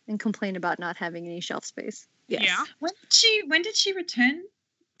trouble and complain about not having any shelf space. Yes. Yeah. When did she return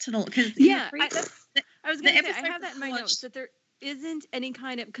to the? Because Yeah, I was going to say, I episode have that in my before notes, that there isn't any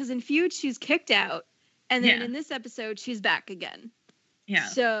kind of, because in Feud, she's kicked out. And then Yeah. in this episode, she's back again. yeah.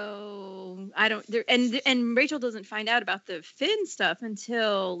 So I don't, and Rachel doesn't find out about the Finn stuff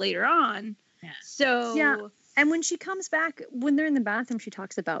until later on. Yeah. So Yeah. And when she comes back, when they're in the bathroom, she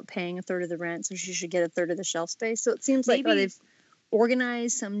talks about paying a third of the rent, so she should get a third of the shelf space. So it seems like Maybe- they've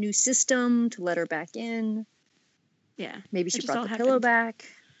organized some new system to let her back in. yeah. Maybe It she just brought all the pillow happened. back.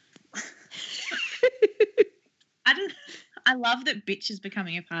 I love that bitch is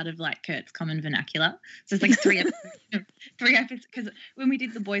becoming a part of like Kurt's common vernacular. So it's like three episodes. Because when we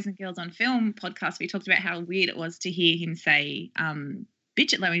did the Boys and Girls on Film podcast, we talked about how weird it was to hear him say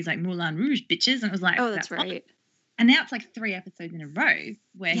bitch at low. He's like Moulin Rouge bitches, and it was like, Oh, that's right. And now it's like 3 episodes in a row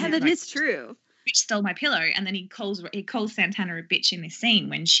where Yeah, he's that like, is true. bitch stole my pillow, and then he calls Santana a bitch in this scene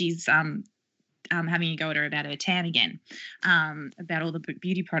when she's having a go at her about her tan again, about all the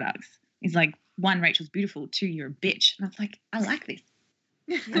beauty products. He's like, 1, Rachel's beautiful, 2, you're a bitch. And I was like, I like this.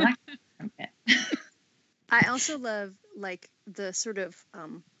 I like this. I also love like the sort of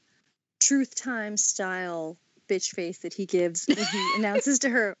truth time style bitch face that he gives when he announces to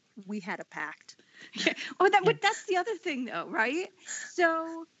her, "We had a pact." Oh, but that's the other thing, though, right?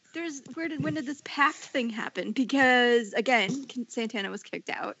 So when did this pact thing happen? Because again, Santana was kicked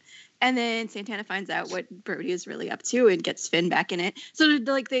out, and then Santana finds out what Brody is really up to and gets Finn back in it. So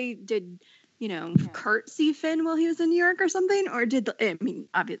did Kurt see Finn while he was in New York or something, or I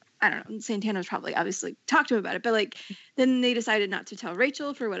don't know. Santana was probably obviously talked to him about it, but like then they decided not to tell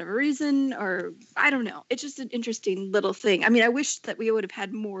Rachel for whatever reason, or I don't know. It's just an interesting little thing. I mean, I wish that we would have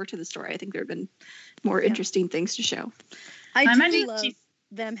had more to the story. I think there have been more interesting things to show. I do imagine love she's-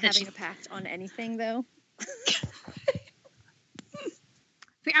 them that having a pact on anything, though.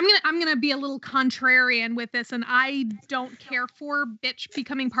 See, I'm gonna be a little contrarian with this, and I don't care for bitch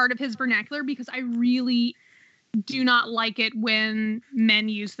becoming part of his vernacular because I really do not like it when men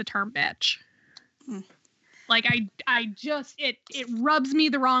use the term bitch. Hmm. Like I just it rubs me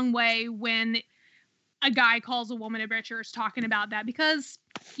the wrong way when a guy calls a woman a bitch or is talking about that, because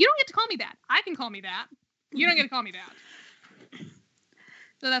you don't get to call me that. I can call me that. You don't get to call me that.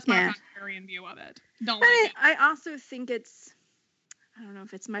 So that's my Yeah. contrarian view of it. Don't But like it. I also think I don't know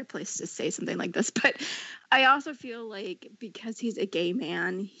if it's my place to say something like this, but I also feel like because he's a gay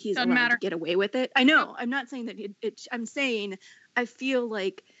man, he's Doesn't allowed matter. to get away with it. I know. I'm not saying that I'm saying I feel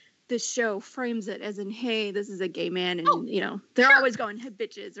like the show frames it as in, hey, this is a gay man, and Oh, they're sure. always going, hey,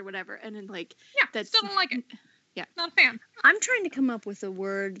 bitches or whatever, and then like Yeah, that's still don't like it. Yeah. Not a fan. I'm trying to come up with a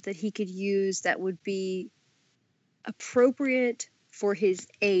word that he could use that would be appropriate for his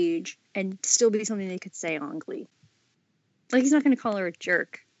age and still be something they could say on Glee. Like, he's not going to call her a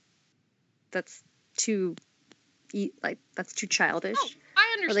jerk. That's too childish. Oh,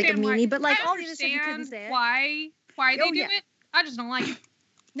 I Or like a understand meanie, why, but like I all the other stuff you couldn't understand say. why they Oh, do yeah. it. I just don't like it.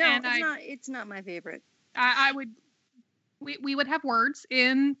 No, and it's not my favorite. I would, we would have words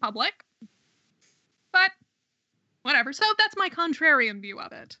in public, but whatever. So that's my contrarian view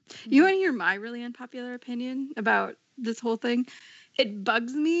of it. You want to hear my really unpopular opinion about this whole thing? It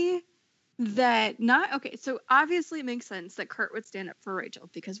bugs me that so obviously it makes sense that Kurt would stand up for Rachel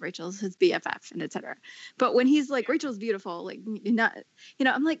because Rachel's his BFF and etc. But when he's like, Rachel's beautiful, like, not,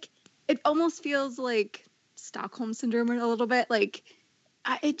 I'm like, it almost feels like Stockholm syndrome a little bit. Like,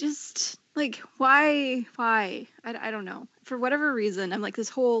 it just, like, why? I don't know. For whatever reason, I'm like, this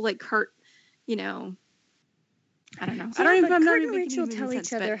whole, like, Kurt, I don't know. I don't even. I'm not Kurt even and making Rachel any tell sense,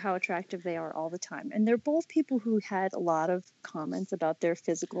 each other but- how attractive they are all the time, and they're both people who had a lot of comments about their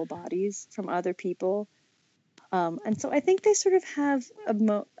physical bodies from other people, and so I think they sort of have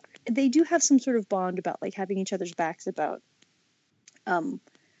they do have some sort of bond about like having each other's backs about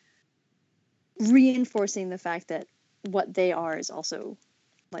reinforcing the fact that what they are is also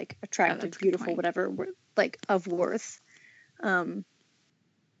like attractive, that's a good beautiful, point. whatever, like of worth.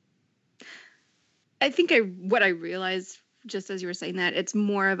 I think what I realized just as you were saying that, it's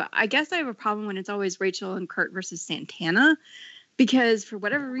more of I guess I have a problem when it's always Rachel and Kurt versus Santana, because for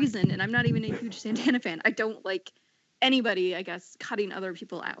whatever reason, and I'm not even a huge Santana fan, I don't like anybody, I guess, cutting other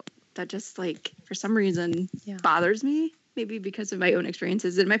people out. That just, like, for some reason bothers me. Maybe because of my own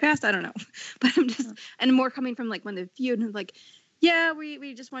experiences in my past, I don't know. But I'm just, and more coming from like when the feud and like, yeah,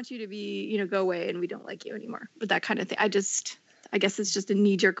 we just want you to be, go away and we don't like you anymore. But that kind of thing. I guess it's just a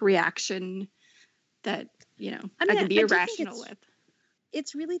knee-jerk reaction that, I can be irrational with.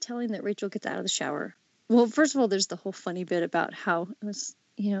 It's really telling that Rachel gets out of the shower. Well, first of all, there's the whole funny bit about how it was,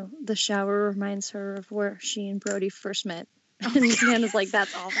 the shower reminds her of where she and Brody first met. And Hannah's like,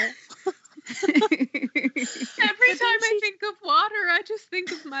 that's awful. Every time I think of water, I just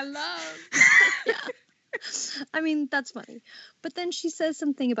think of my love. Yeah. I mean, that's funny. But then she says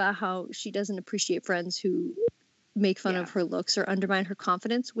something about how she doesn't appreciate friends who make fun of her looks or undermine her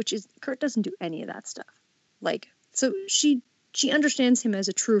confidence, which is, Kurt doesn't do any of that stuff. Like, so she understands him as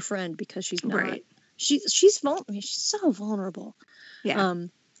a true friend because she's not. Right. She's vulnerable. She's so vulnerable. Yeah.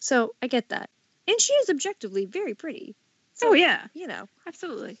 So I get that. And she is objectively very pretty. So, oh, yeah.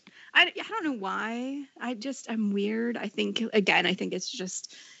 Absolutely. I don't know why. I'm weird. I think it's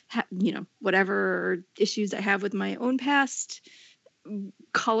just, whatever issues I have with my own past,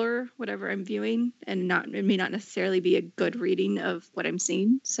 color, whatever I'm viewing, and it may not necessarily be a good reading of what I'm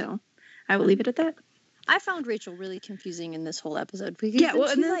seeing. So I will leave it at that. I found Rachel really confusing in this whole episode. Because Yeah, well,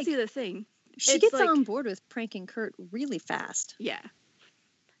 and that's the other thing. She gets on board with pranking Kurt really fast. Yeah.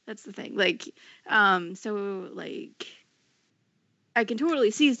 That's the thing. Like, so, like, I can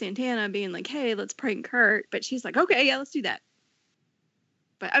totally see Santana being like, hey, let's prank Kurt. But she's like, okay, yeah, let's do that.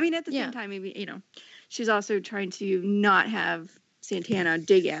 But, I mean, at the same time, maybe, she's also trying to not have Santana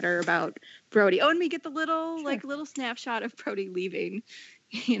dig at her about Brody. Oh, and we get the little snapshot of Brody leaving.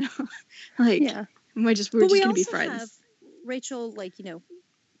 Like, we're just going to be friends. Have Rachel, like,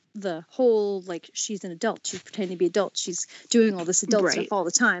 the whole, like, she's an adult. She's pretending to be adult. She's doing all this adult stuff all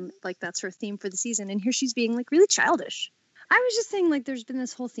the time. Like, that's her theme for the season. And here she's being, like, really childish. I was just saying, like, there's been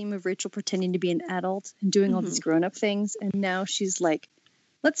this whole theme of Rachel pretending to be an adult and doing all these grown-up things. And now she's like,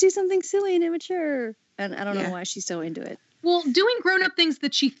 let's do something silly and immature. And I don't know why she's so into it. Well, doing grown-up things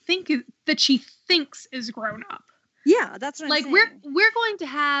that she thinks is grown up. Yeah, that's what I'm saying. Like, we're going to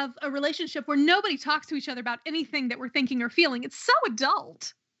have a relationship where nobody talks to each other about anything that we're thinking or feeling. It's so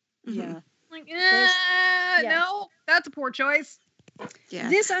adult. Yeah. Like, no, that's a poor choice. Yeah.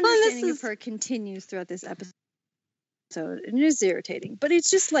 This understanding of her continues throughout this episode, and it is irritating. But it's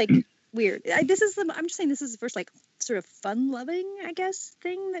just like weird. I'm just saying this is the first like sort of fun-loving, I guess,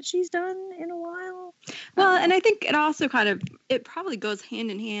 thing that she's done in a while. Well, and I think it also it probably goes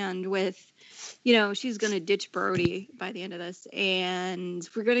hand in hand with, she's going to ditch Brody by the end of this, and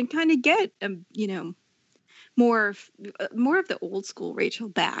we're going to kind of get, more of the old school Rachel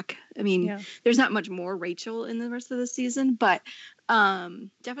back. I mean, there's not much more Rachel in the rest of the season, but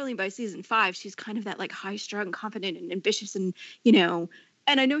definitely by season 5, she's kind of that like high-strung, confident, and ambitious, and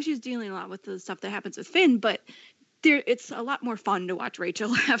and I know she's dealing a lot with the stuff that happens with Finn, but it's a lot more fun to watch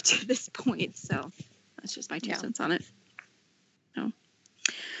Rachel after this point. So that's just my 2 cents on it. No.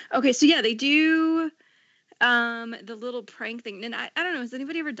 Okay, so they do the little prank thing. And I don't know, has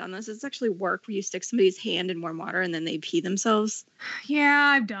anybody ever done this? It's actually work where you stick somebody's hand in warm water and then they pee themselves.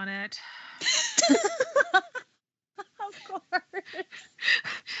 Yeah, I've done it. Of course.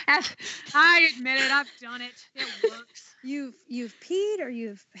 As I admit it, I've done it. It works. You've peed or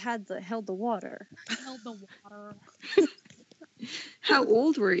you've held the water. Held the water. How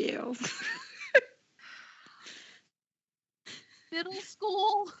old were you? Middle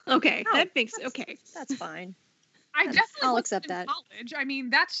school. Okay, Oh, that makes that's- okay. That's fine. I That's- definitely I'll wasn't accept in that. college. I mean,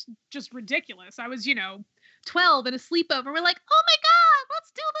 that's just ridiculous. I was, 12 at a sleepover. We're like, oh my god,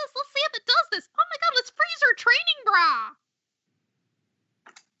 let's do this. Let's see if it does this. Oh my god, let's freeze our training bra.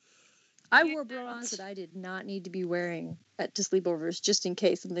 I wore bras that I did not need to be wearing to sleepovers just in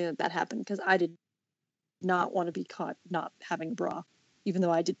case something like that happened because I did not want to be caught not having a bra, even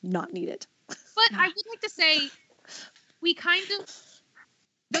though I did not need it. But I would like to say, we kind of,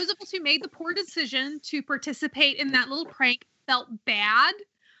 those of us who made the poor decision to participate in that little prank felt bad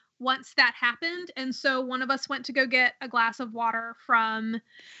once that happened. And so one of us went to go get a glass of water from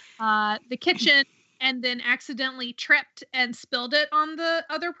the kitchen and then accidentally tripped and spilled it on the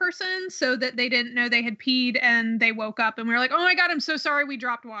other person so that they didn't know they had peed and they woke up and we were like, oh my God, I'm so sorry we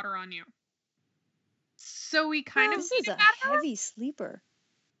dropped water on you. So we kind of This is made a it better. heavy sleeper.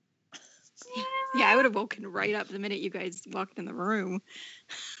 Yeah, I would have woken right up the minute you guys walked in the room.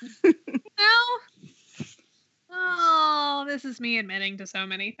 No. Oh, this is me admitting to so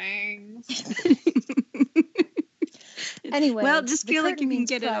many things. Anyway, well, just the feel like curtain you can means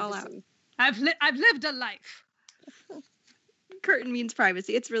get it all out. privacy. I've lived a life. Curtain means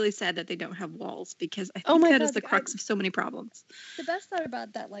privacy. It's really sad that they don't have walls because I think Oh my that is God, the crux of so many problems. The best part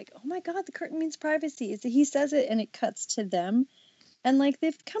about that, like, oh my God, the curtain means privacy, is that he says it and it cuts to them. And like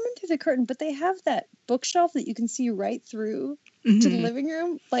they've come in through the curtain, but they have that bookshelf that you can see right through to the Mhm. living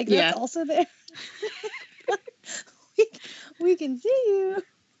room. Like Yeah. that's also there. we can see you.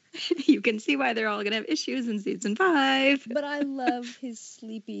 You can see why they're all going to have issues in season 5. But I love his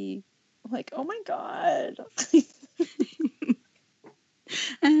sleepy, like, oh my God.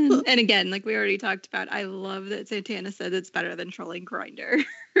 And again, like we already talked about, I love that Santana said it's better than trolling Grinder.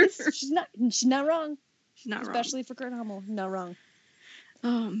 she's not wrong. She's not wrong. Especially for Kurt Hummel. Not wrong.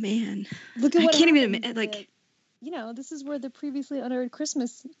 Oh man. Look at I what can't even happens admit, like- that, this is where the previously unaired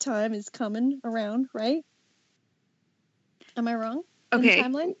Christmas time is coming around, right? Am I wrong? In the Okay.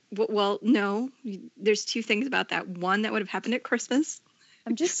 timeline? Well, no. There's 2 things about that. One that would have happened at Christmas.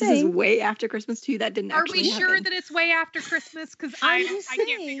 I'm just This is saying. way after Christmas too. That didn't Are actually we sure happen. that it's way after Christmas? Because I'm I just can't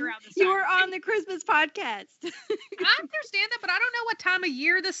saying, figure out this. You time. were on the Christmas podcast. I understand that, but I don't know what time of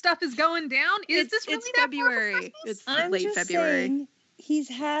year this stuff is going down. Is this really it's that far from February? Christmas? It's I'm late just February. saying he's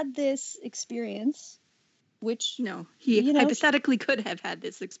had this experience, which No, he You know- hypothetically could have had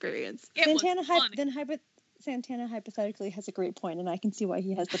this experience. It was Santana fun. Santana hypothetically has a great point, and I can see why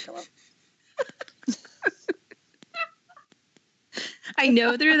he has the pillow. I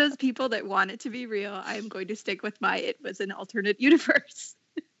know there are those people that want it to be real. I am going to stick with it was an alternate universe.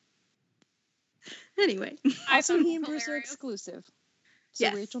 Anyway, I Also, thought it he and was Bruce are hilarious. exclusive, so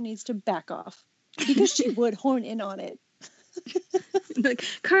Yes. Rachel needs to back off because she would horn in on it. like,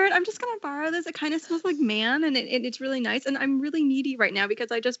 Kurt, I'm just gonna borrow this. It kind of smells like man, and it's really nice. And I'm really needy right now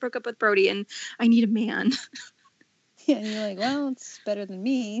because I just broke up with Brody, and I need a man. Yeah, and you're like, well, it's better than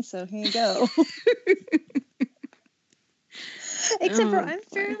me, so here you go. Except for, Oh, I'm boy.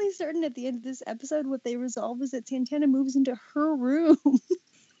 fairly certain at the end of this episode, what they resolve is that Santana moves into her room.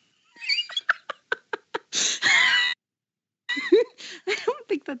 I don't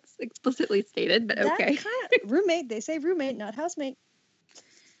think that's explicitly stated, but That okay. Roommate. They say roommate, not housemate.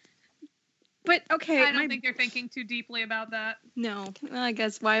 But okay, I don't think they're thinking too deeply about that. no. Well, I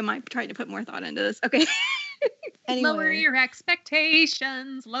guess why am I trying to put more thought into this? Okay. Anyway, Lower your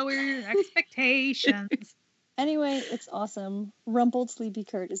expectations. Lower your expectations. Anyway, it's awesome. Rumpled Sleepy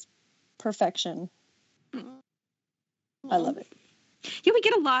Kurt is perfection. I love it. Yeah, we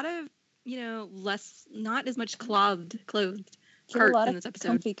get a lot of, less, not as much clothed Get Kurt a lot in of this episode.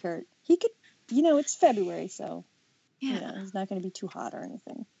 comfy Kurt. He could, it's February, so Yeah. he's not going to be too hot or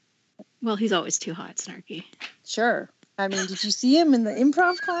anything. Well, he's always too hot, Snarky. Sure. I mean, did you see him in the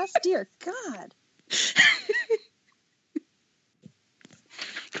improv class? Dear God.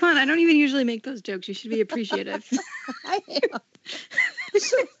 Come on, I don't even usually make those jokes. You should be appreciative. I am.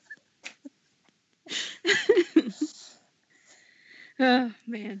 Oh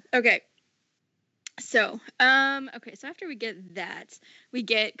man. Okay. So, so after we get that, we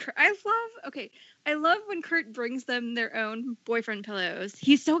get I love when Kurt brings them their own boyfriend pillows.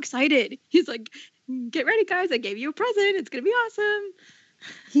 He's so excited. He's like, "Get ready, guys. I gave you a present. It's going to be awesome."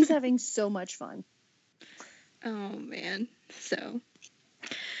 He's having so much fun. Oh man. So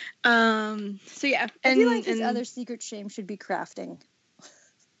yeah. I feel like his other secret shame should be crafting.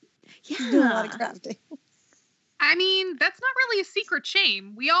 He's doing a lot of crafting. I mean, that's not really a secret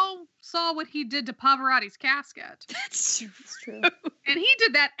shame. We all saw what he did to Pavarotti's casket. That's true. It's true. And he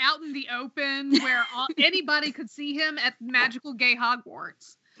did that out in the open where anybody could see him at magical gay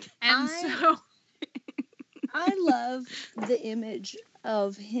Hogwarts. And I love the image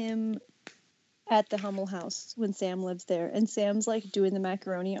of him at the Hummel house when Sam lives there. And Sam's like doing the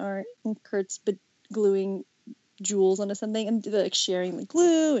macaroni art and Kurt's gluing jewels onto something and they're like sharing the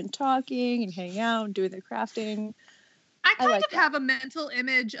glue and talking and hanging out and doing their crafting. I kind like of have a mental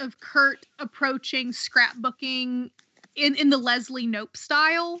image of Kurt approaching scrapbooking in the Leslie Knope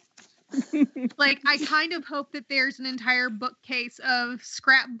style. Like, I kind of hope that there's an entire bookcase of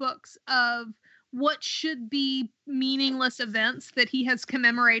scrapbooks of what should be meaningless events that he has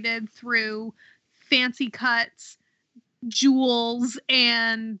commemorated through fancy cuts, jewels,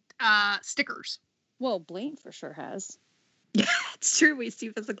 and stickers. Well, Blaine for sure has. Yeah, it's true. We see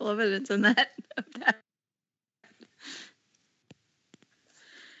physical evidence in that.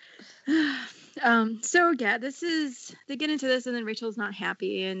 So yeah, they get into this and then Rachel's not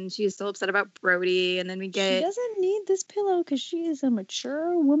happy and she's still upset about Brody and then we get... She doesn't need this pillow because she is a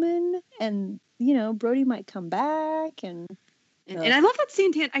mature woman and, you know, Brody might come back and I love that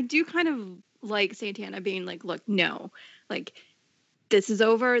Santana, I do kind of like Santana being like, look, no, like, this is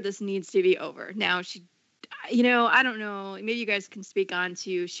over. This needs to be over. Now she, you know, I don't know. Maybe you guys can speak on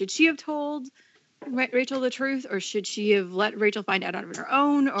to, should she have told Rachel the truth or should she have let Rachel find out on her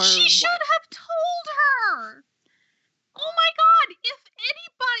own? Or she should have told her. Oh my God.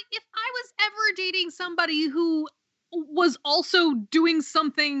 If I was ever dating somebody who was also doing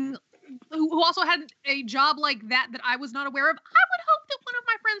something, who also had a job like that I was not aware of, I would hope that one of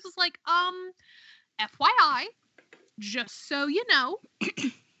my friends was like, FYI, just so you know,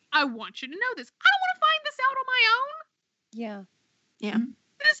 I want you to know this. I don't want to find this out on my own. Yeah. Yeah.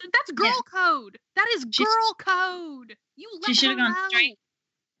 That's girl code. That is girl code. You let She should have her know.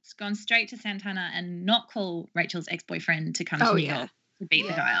 gone straight to Santana and not call Rachel's ex-boyfriend to come to New York to beat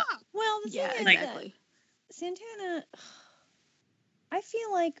the guy up. Well, the thing is exactly. that Santana, I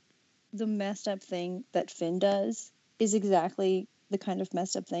feel like the messed up thing that Finn does is exactly the kind of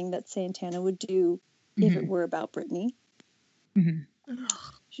messed up thing that Santana would do if it were about Brittany. Mm-hmm.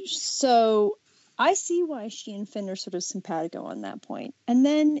 So I see why she and Finn are sort of simpatico on that point. And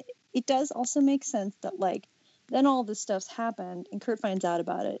then it does also make sense that, like, then all this stuff's happened and Kurt finds out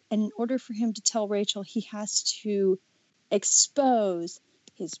about it. And in order for him to tell Rachel, he has to expose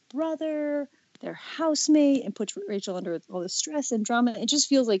his brother, their housemate, and put Rachel under all the stress and drama. It just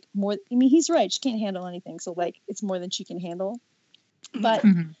feels like more. I mean, he's right. She can't handle anything. So, like, it's more than she can handle. But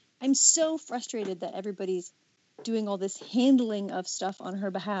I'm so frustrated that everybody's doing all this handling of stuff on her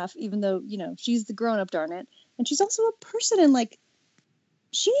behalf, even though, you know, she's the grown-up, darn it. And she's also a person, and, like,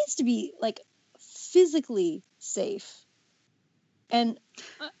 she needs to be, like, physically safe. And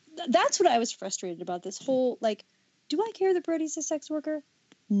that's what I was frustrated about this whole, like, do I care that Brody's a sex worker?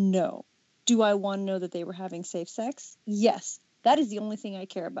 No. Do I want to know that they were having safe sex? Yes. That is the only thing I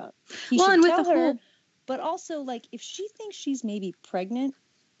care about. He should tell her, but also, like, if she thinks she's maybe pregnant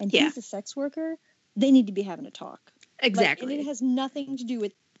and he's a sex worker, they need to be having a talk. Exactly. Like, and it has nothing to do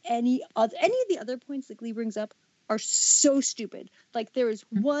with any of the other points that Glee brings up are so stupid. Like, there is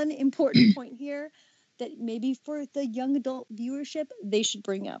one important point here that maybe for the young adult viewership, they should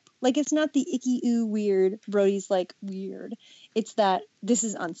bring up. Like, it's not the icky, ooh, weird, Brody's, like, weird. It's that this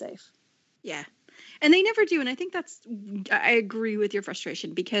is unsafe. Yeah. And they never do. And I think I agree with your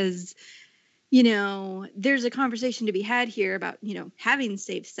frustration because, you know, there's a conversation to be had here about, you know, having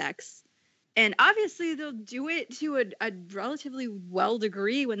safe sex. And obviously they'll do it to a relatively well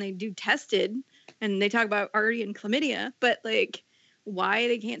degree when they do tested and they talk about Artie and chlamydia, but, like, why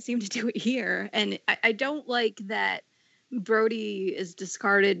they can't seem to do it here. And I don't like that Brody is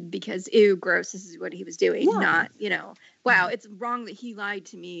discarded because, ew, gross, this is what he was doing. Yeah. Not, you know, wow, it's wrong that he lied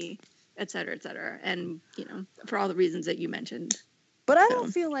to me, et cetera, et cetera. And, you know, for all the reasons that you mentioned. But I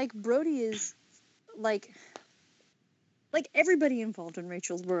don't feel like Brody is, like everybody involved in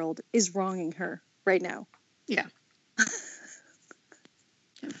Rachel's world is wronging her right now. Yeah.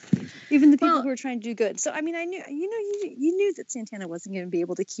 Even the people who are trying to do good. So, I mean, I knew, you knew that Santana wasn't going to be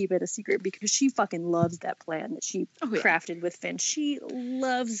able to keep it a secret because she fucking loves that plan that she crafted with Finn. She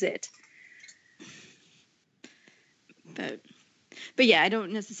loves it. But yeah, I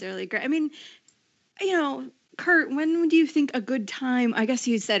don't necessarily agree. I mean, you know, Kurt, when do you think a good time? I guess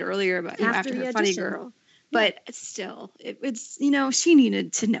you said earlier about after her funny girl, but still, it's, you know, she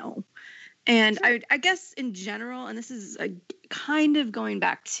needed to know. And I guess in general, and this is kind of going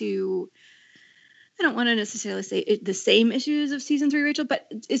back to I don't want to necessarily say the same issues of season 3 Rachel, but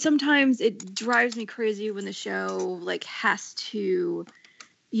sometimes it drives me crazy when the show like has to,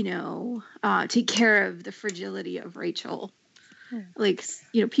 take care of the fragility of Rachel. Like,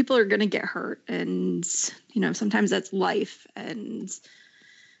 people are going to get hurt, and, sometimes that's life. And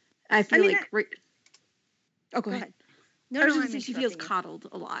I feel go ahead. No, I was no, just I'm saying she feels interrupting you. coddled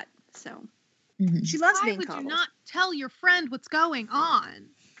a lot. So, She loves Why being would coddled. you not tell your friend what's going on?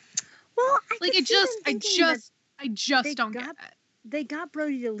 Well, I Like, could see them I thinking that just they don't get got- it. they got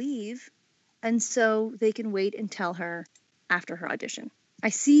Brody to leave, and so they can wait and tell her after her audition. I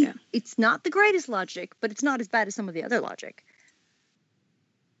see. Yeah. It's not the greatest logic, but it's not as bad as some of the other logic.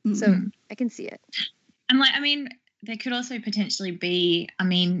 So Mhm. I can see it. And there could also potentially be,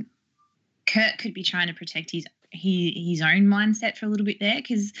 Kurt could be trying to protect his own mindset for a little bit there,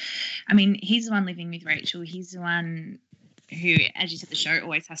 because, he's the one living with Rachel. He's the one who, as you said, the show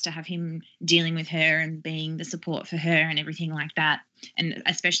always has to have him dealing with her and being the support for her and everything like that. And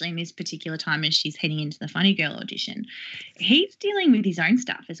especially in this particular time as she's heading into the Funny Girl audition, he's dealing with his own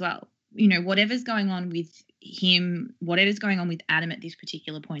stuff as well. Whatever's going on with him, whatever's going on with Adam at this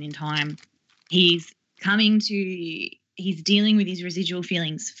particular point in time, he's dealing with his residual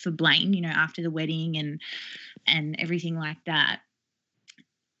feelings for Blaine, after the wedding and everything like that.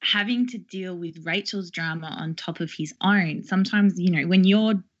 Having to deal with Rachel's drama on top of his own. Sometimes, when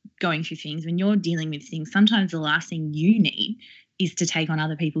you're going through things, when you're dealing with things, sometimes the last thing you need is to take on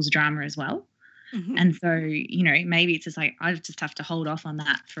other people's drama as well. Mhm. And so, maybe it's just like, I just have to hold off on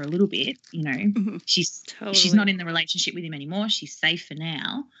that for a little bit. Mhm. She's Totally. not in the relationship with him anymore. She's safe for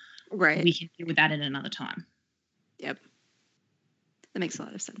now. Right. We can deal with that at another time. Yep. That makes a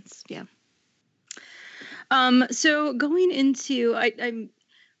lot of sense. Yeah. So going into, I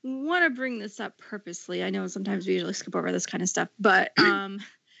want to bring this up purposely. I know sometimes we usually skip over this kind of stuff, but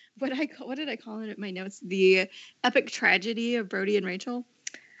what did I call it in my notes? The epic tragedy of Brody and Rachel.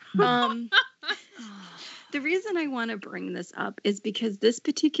 The reason I want to bring this up is because this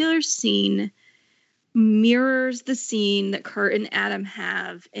particular scene mirrors the scene that Kurt and Adam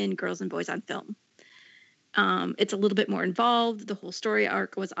have in Girls and Boys on Film. It's a little bit more involved. The whole story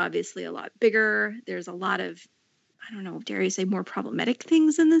arc was obviously a lot bigger. There's a lot of, I don't know, dare I say, more problematic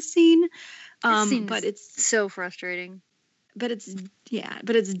things in this scene. But it's so frustrating. But it's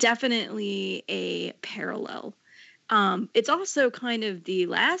definitely a parallel. It's also kind of the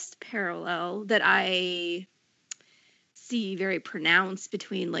last parallel that I see very pronounced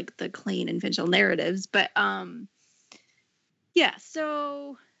between like the Klaine and Finchel narratives. But yeah,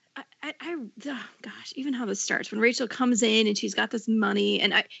 so gosh, even how this starts when Rachel comes in and she's got this money,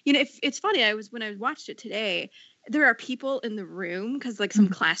 and it's funny. When I watched it today, there are people in the room because like some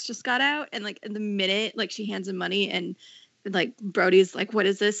class just got out, and like in the minute like she hands him money and like Brody's like, what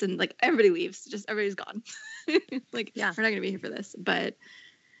is this? And like everybody leaves, just everybody's gone. Like, yeah, we're not gonna be here for this. But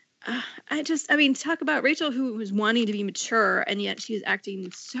talk about Rachel who was wanting to be mature and yet she's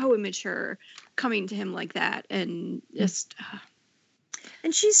acting so immature coming to him like that, and just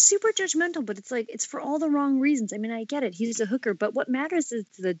and she's super judgmental, but it's like it's for all the wrong reasons. I mean, I get it, he's a hooker, but what matters is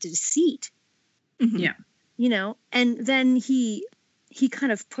the deceit. Yeah. And then he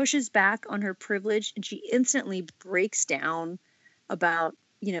kind of pushes back on her privilege, and she instantly breaks down about,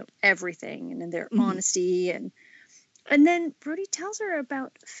 everything and their honesty. And then Brody tells her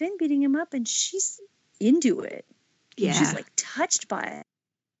about Finn beating him up, and she's into it. Yeah. She's like touched by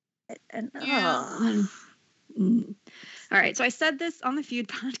it. And All right. So I said this on the Feud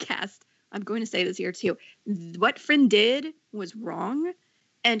podcast. I'm going to say this here too. What Finn did was wrong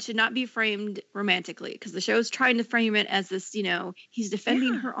and should not be framed romantically, because the show's trying to frame it as this, he's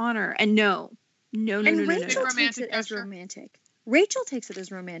defending her honor. And no. And Rachel Romantic takes it as gesture. romantic. Rachel takes it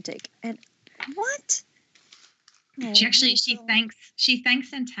as romantic. And what? She thanks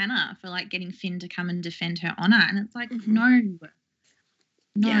Santana for like getting Finn to come and defend her honor, and it's like no.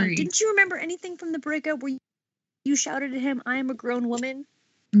 Yeah. Didn't you remember anything from the breakup where you shouted at him, "I am a grown woman"?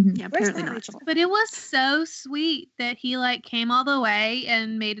 Yeah, Where's apparently that, not. Rachel? But it was so sweet that he like came all the way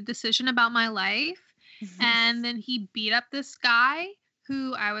and made a decision about my life. And then he beat up this guy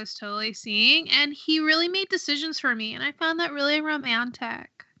who I was totally seeing, and he really made decisions for me, and I found that really romantic.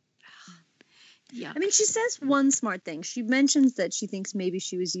 Yeah. I mean, she says one smart thing. She mentions that she thinks maybe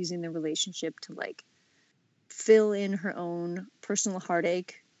she was using the relationship to like fill in her own personal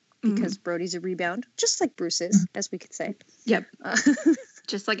heartache because Brody's a rebound, just like Bruce is, as we could say. Yep.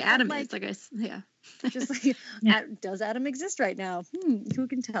 Just like Adam like- is, I guess. Yeah. Just like, does Adam exist right now? Who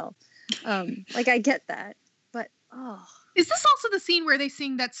can tell? I get that, but Is this also the scene where they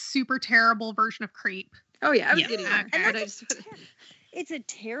sing that super terrible version of Creep? Oh yeah, I was Yeah. getting there. Okay. But I just, it's a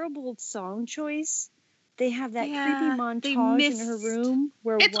terrible song choice. They have that Yeah, creepy they montage in her missed- room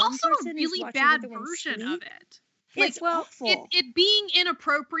where It's one also a person is really watching bad the other one version of sleep. it. It's awful. It being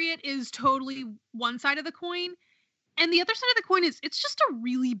inappropriate is totally one side of the coin, and the other side of the coin is it's just a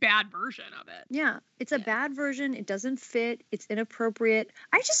really bad version of it. Yeah, it's a bad version. It doesn't fit. It's inappropriate.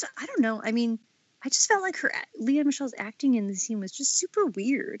 I don't know. I mean, I just felt like Leah Michelle's acting in the scene was just super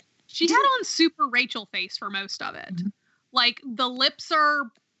weird. She had on super Rachel face for most of it. Like the lips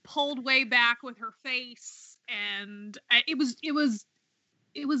are pulled way back with her face, and it was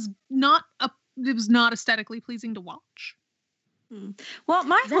not aesthetically pleasing to watch. Well,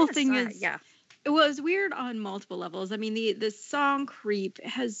 my whole That thing aside, is, yeah. it was weird on multiple levels. I mean, the song "Creep"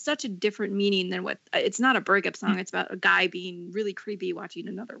 has such a different meaning than what. It's not a breakup song. It's about a guy being really creepy watching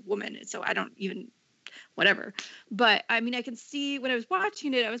another woman. So I don't even, whatever. But I mean, I can see when I was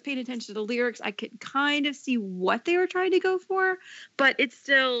watching it, I was paying attention to the lyrics. I could kind of see what they were trying to go for, but it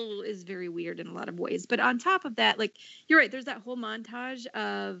still is very weird in a lot of ways. But on top of that, like, you're right, there's that whole montage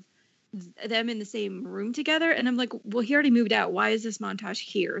of them in the same room together, and I'm like, well, he already moved out. Why is this montage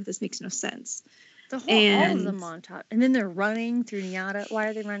here? This makes no sense. All of the And- montage, and then they're running through Niata. Why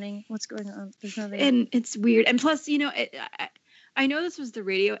are they running? What's going on? There's nothing. And it's weird. And plus, you know, I know this was the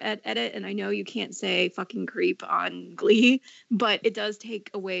radio edit, and I know you can't say fucking creep on Glee, but it does take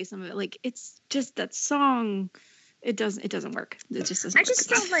away some of it. Like, it's just that song. It doesn't work. It just doesn't. I just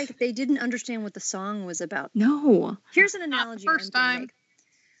work. felt like they didn't understand what the song was about. No. Here's an Not the analogy. first I'm gonna time. make.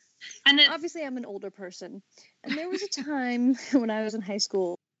 And it, Obviously, I'm an older person, and there was a time when I was in high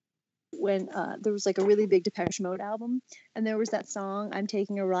school when there was like a really big Depeche Mode album, and there was that song "I'm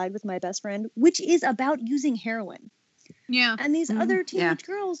Taking a Ride with My Best Friend," which is about using heroin. Yeah. And these Mhm, other yeah. teenage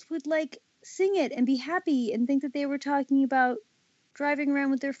girls would like sing it and be happy and think that they were talking about driving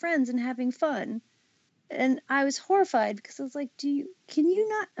around with their friends and having fun. And I was horrified because I was like, can you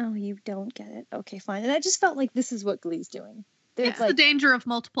not? Oh, you don't get it. Okay, fine. And I just felt like this is what Glee's doing. They're It's the like, danger of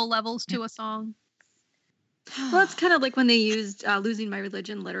multiple levels to a song. Well, it's kind of like when they used "Losing My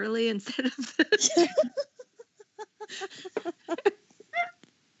Religion" literally instead of.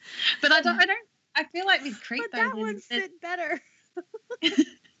 but I feel like with Creep but though, that one fit better.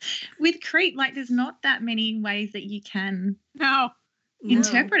 with Creep, like there's not that many ways that you can No.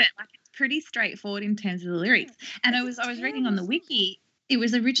 interpret it. Like it's pretty straightforward in terms of the lyrics. And I was reading on the wiki, it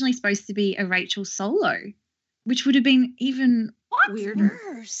was originally supposed to be a Rachel solo, which would have been even Weirder.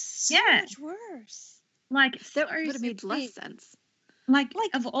 Worse. So Yeah. much worse. like That so would have made simply- less sense. like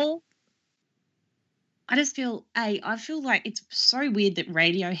of all. I just feel I feel like it's so weird that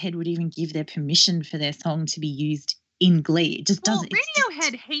Radiohead would even give their permission for their song to be used in Glee. It just Well, doesn't. it's just-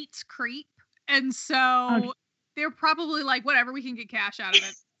 Radiohead hates Creep, and so Okay. they're probably like, whatever, we can get cash out of it.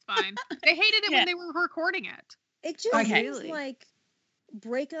 It's fine. They hated it Yeah. when they were recording it. It just Okay. seems Really? like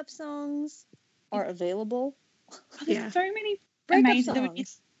breakup songs are available. Oh, there's Yeah. so many Breakup amazing.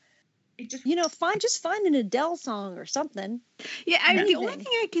 songs. It just You know, find an Adele song or something. Yeah, I mean, the only Anything.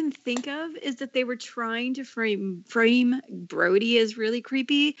 thing I can think of is that they were trying to frame Brody as really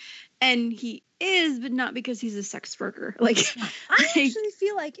creepy, and he is, but not because he's a sex worker. Like, I like, actually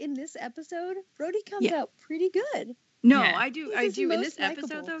feel like in this episode, Brody comes Yeah. out pretty good. no, Yeah. I do. He's I his do. In most this episode,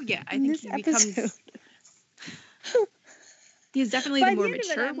 likable though, yeah, I in think this he becomes. episode. He's definitely By the more end of it,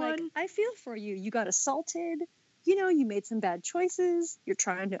 mature I'm one. like, I feel for you. You got assaulted. You know, you made some bad choices. You're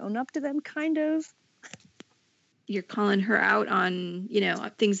trying to own up to them, kind of. You're calling her out on, you know,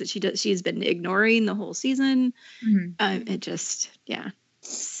 things that she's been ignoring the whole season. Mhm. It just, yeah.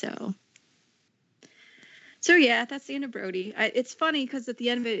 So yeah, that's the end of Brody. It's funny because at the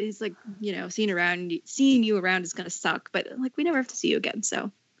end of it, he's like, you know, seeing you around is gonna suck, but like we never have to see you again.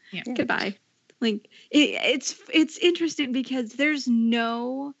 So Yeah. goodbye. Like it's interesting because there's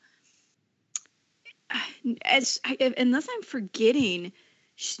no, unless I'm forgetting,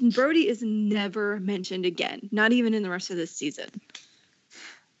 Brody is never mentioned again. Not even in the rest of this season.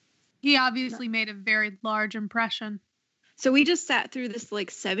 He obviously made a very large impression. So we just sat through this like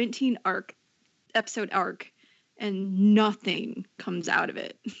 17 episode arc, and nothing comes out of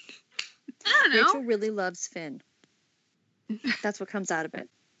it. I don't know. Rachel really loves Finn. That's what comes out of it.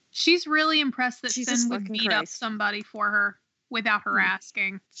 She's really impressed that Jesus Finn would fucking beat up Christ. somebody for her without her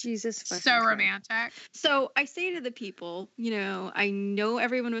asking. Jesus fucking So Christ. romantic. So I say to the people, you know, I know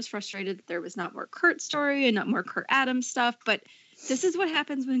everyone was frustrated that there was not more Kurt story and not more Kurt Adams stuff, but this is what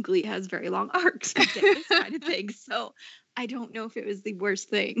happens when Glee has very long arcs. We get this kind of thing. So I don't know if it was the worst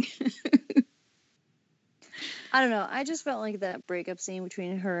thing. I don't know. I just felt like that breakup scene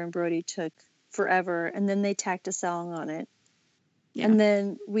between her and Brody took forever, and then they tacked a song on it. Yeah. And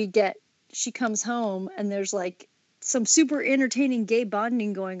then she comes home, and there's like some super entertaining gay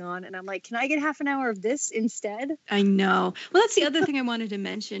bonding going on, and I'm like, can I get half an hour of this instead? I know. Well, that's the other thing I wanted to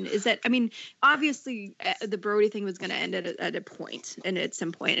mention is that, I mean, obviously the Brody thing was going to end at a point, and at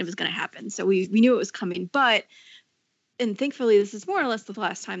some point it was going to happen. So we knew it was coming, and thankfully this is more or less the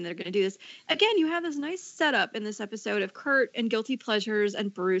last time they're going to do this. Again, you have this nice setup in this episode of Kurt and Guilty Pleasures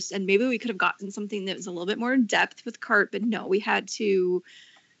and Bruce, and maybe we could have gotten something that was a little bit more in depth with Kurt, but no, we had to,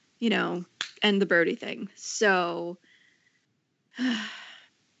 end the Brody thing. So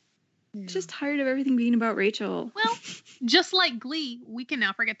just tired of everything being about Rachel. Well, just like Glee, we can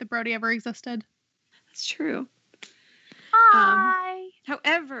now forget that Brody ever existed. That's true. Bye.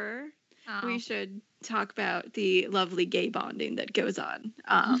 However, we should talk about the lovely gay bonding that goes on.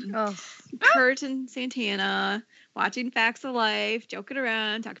 Kurt and Santana watching Facts of Life, joking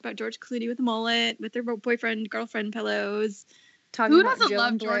around, talking about George Clooney with a mullet, with their boyfriend, girlfriend pillows. Talking Who about doesn't Joe love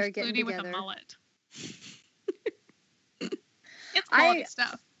and Blair George getting Clooney with a together. mullet? It's quality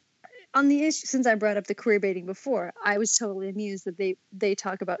stuff. On the issue, since I brought up the queer baiting before, I was totally amused that they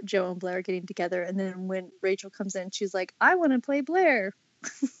talk about Joe and Blair getting together, and then when Rachel comes in, she's like, "I want to play Blair."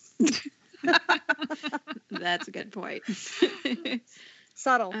 That's a good point.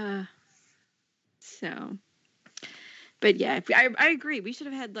 Subtle. But yeah, I agree. We should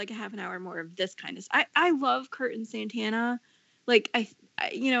have had like a half an hour more of this kind of. I love Kurt and Santana. Like I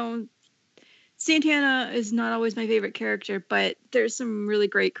Santana is not always my favorite character, but there's some really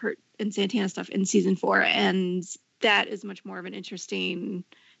great Kurt and Santana stuff in season 4, and that is much more of an interesting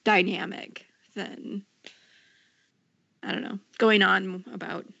dynamic than, I don't know, going on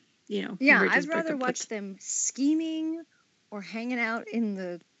about, Yeah, Rachel's I'd rather breakup watch them scheming or hanging out in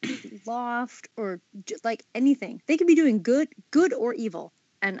the loft or like anything. They could be doing good or evil,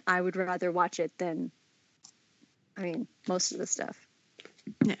 and I would rather watch it than, most of the stuff.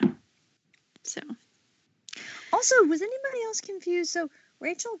 Yeah. So. Also, was anybody else confused? So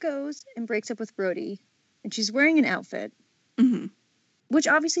Rachel goes and breaks up with Brody, and she's wearing an outfit, which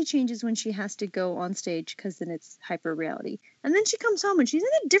obviously changes when she has to go on stage because then it's hyper reality. And then she comes home and she's in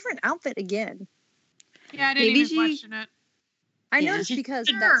a different outfit again. Yeah, I didn't even question it. I Yeah. noticed because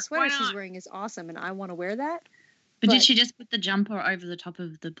Sure, that sweater why she's not? wearing is awesome, and I want to wear that. But did she just put the jumper over the top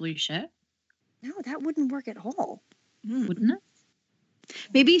of the blue shirt? No, that wouldn't work at all. Wouldn't it?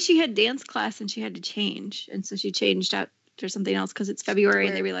 Maybe she had dance class and she had to change, and so she changed out to something else because it's February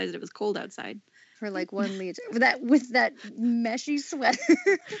and they realized it was cold outside. For like one lead with that meshy sweater.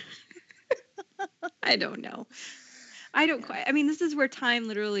 I don't know. I don't quite. I mean, this is where time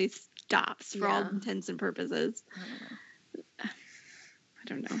literally stops for all intents and purposes. I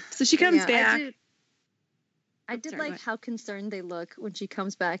don't know. So she comes back. I did like how concerned they look when she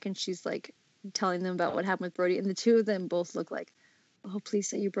comes back and she's like telling them about what happened with Brody, and the two of them both look like, "Oh, please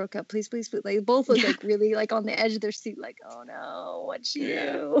say you broke up, please, please, please." They both look like really like on the edge of their seat, like, "Oh no, what'd she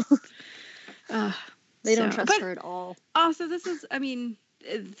do?" They don't trust her at all. Also, this is,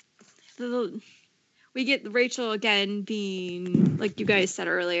 we get Rachel again being, like you guys said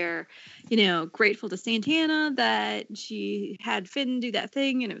earlier, grateful to Santana that she had Finn do that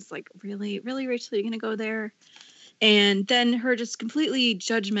thing. And it was like, really, really, Rachel, you're going to go there? And then her just completely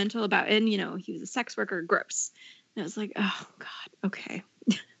judgmental about, and, he was a sex worker, gross. And I was like, oh, God, okay.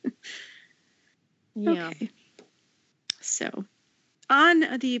 Yeah. Okay. So,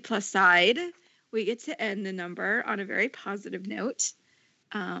 on the plus side, we get to end the number on a very positive note.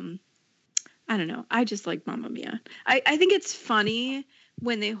 I don't know. I just like Mamma Mia. I think it's funny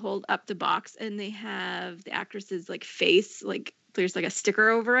when they hold up the box and they have the actress's like face, like there's like a sticker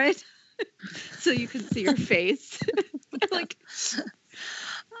over it. So you can see her face. Like,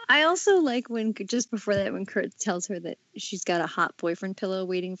 I also like when just before that, when Kurt tells her that she's got a hot boyfriend pillow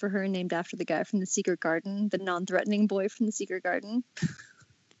waiting for her, named after the guy from The Secret Garden, the non-threatening boy from The Secret Garden.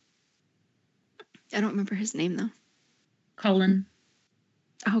 I don't remember his name though. Colin.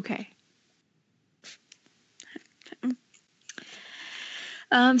 Okay.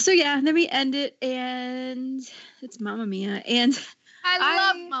 So yeah, then we end it, and it's Mamma Mia, and I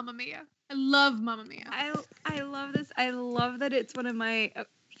love Mamma Mia. I love Mamma Mia. I love this. I love that it's one of my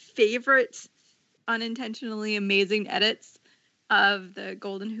favorite unintentionally amazing edits of the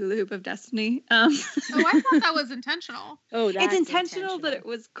Golden Hula Hoop of Destiny. Oh, I thought that was intentional. Oh, that's it's intentional that it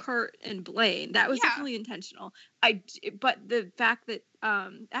was Kurt and Blaine. That was definitely intentional. But the fact that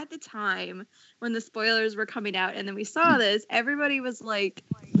at the time when the spoilers were coming out and then we saw this, everybody was like,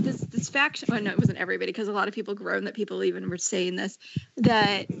 this faction. Well, no, it wasn't everybody, because a lot of people groaned that people even were saying this,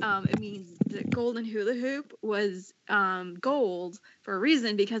 that it means the Golden Hula Hoop was gold for a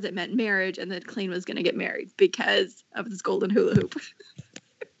reason, because it meant marriage, and that Clayne was going to get married because of this Golden Hula Hoop.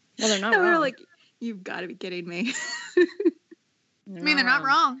 Well, they're not And we wrong. were like, You've got to be kidding me. I mean, they're not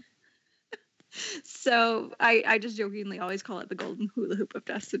wrong. So I just jokingly always call it the golden hula hoop of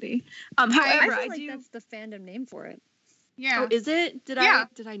destiny. I However, feel I like do. that's the fandom name for it. Yeah. Oh, is it? Yeah.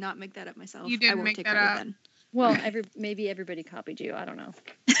 Did I not make that up myself? You didn't I won't make take that credit up. then. Well, maybe everybody copied you. I don't know.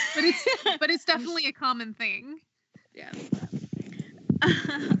 But it's definitely a common thing. Yeah.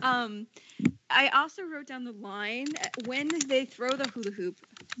 I also wrote down the line when they throw the hula hoop.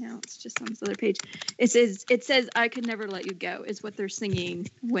 No, it's just on this other page. It says "I could never let you go" is what they're singing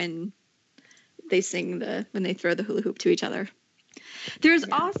when they when they throw the hula hoop to each other. There's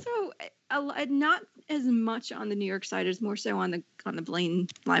also not as much on the New York side, as more so on the Blaine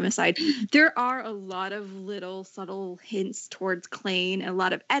Lima side. There are a lot of little subtle hints towards Klaine and a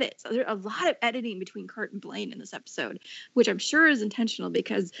lot of edits. There's a lot of editing between Kurt and Blaine in this episode, which I'm sure is intentional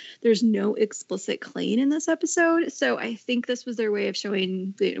because there's no explicit Klaine in this episode. So I think this was their way of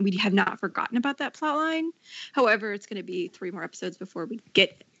showing that we have not forgotten about that plot line. However, it's going to be 3 more episodes before we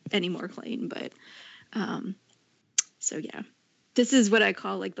get any more Klaine. But so yeah. This is what I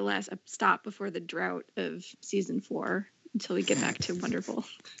call like the last stop before the drought of season 4 until we get back to Wonderful.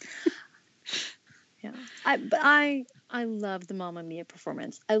 Yeah. I love the Mamma Mia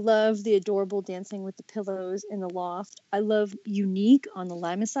performance. I love the adorable dancing with the pillows in the loft. I love Unique on the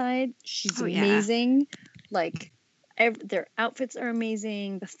Lima side. She's amazing. Like their outfits are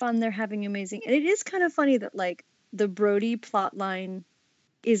amazing. The fun they're having amazing. And it is kind of funny that like the Brody plot line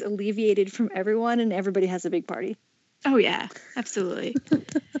is alleviated from everyone and everybody has a big party. Oh yeah, absolutely.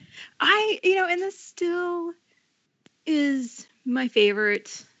 And this still is my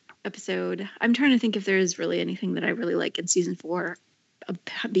favorite episode. I'm trying to think if there is really anything that I really like in season 4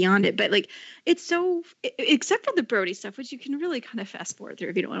 beyond it, but like it's so, except for the Brody stuff, which you can really kind of fast forward through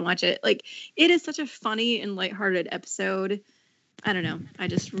if you don't want to watch it. Like it is such a funny and lighthearted episode. I don't know. I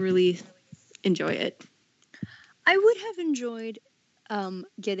just really enjoy it. I would have enjoyed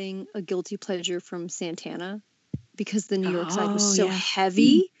getting a guilty pleasure from Santana, because the New York side was so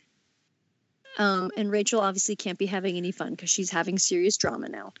heavy. And Rachel obviously can't be having any fun because she's having serious drama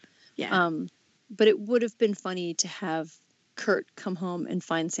now. Yeah. But it would have been funny to have Kurt come home and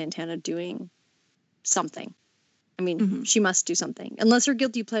find Santana doing something. I mean, she must do something. Unless her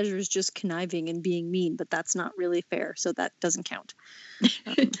guilty pleasure is just conniving and being mean, but that's not really fair, so that doesn't count.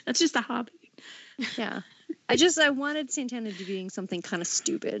 That's just a hobby. Yeah. I wanted Santana to be doing something kind of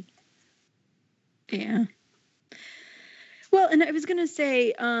stupid. Yeah. Well, and I was going to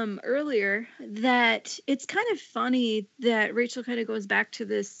say earlier that it's kind of funny that Rachel kind of goes back to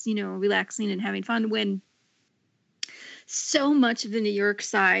this, relaxing and having fun when so much of the New York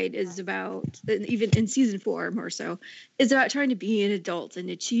side is about, even in season 4 more so, is about trying to be an adult and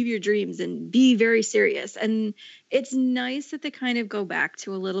achieve your dreams and be very serious. And it's nice that they kind of go back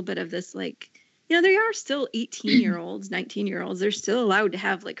to a little bit of this, like, they are still 18-year-olds, 19-year-olds. They're still allowed to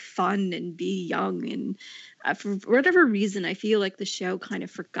have like fun and be young. And for whatever reason, I feel like the show kind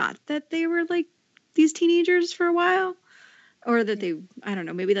of forgot that they were like these teenagers for a while, or that I don't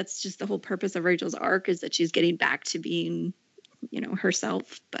know, maybe that's just the whole purpose of Rachel's arc, is that she's getting back to being,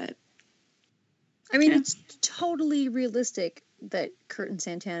 herself. But I mean, it's totally realistic that Kurt and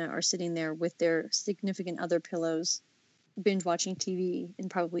Santana are sitting there with their significant other pillows, binge watching TV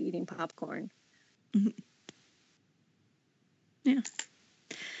and probably eating popcorn. Mm-hmm. Yeah.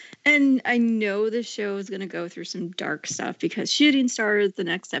 And I know the show is going to go through some dark stuff because Shooting Star is the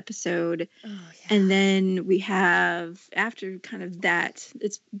next episode. Oh, yeah. And then we have, after kind of that,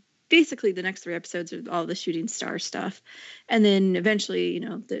 it's basically the next 3 episodes are all the Shooting Star stuff. And then eventually,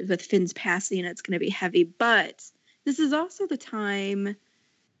 with Finn's passing, it's going to be heavy. But this is also the time,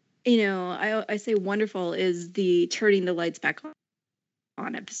 I say Wonderful is the turning the lights back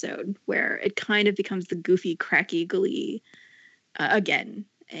on episode where it kind of becomes the goofy, cracky Glee again.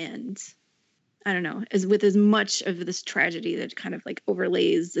 And I don't know, as much of this tragedy that kind of like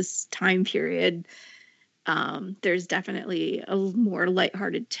overlays this time period, there's definitely a more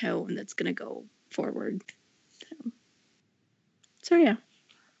lighthearted tone that's going to go forward. So yeah.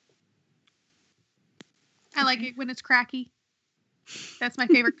 I like it when it's cracky. That's my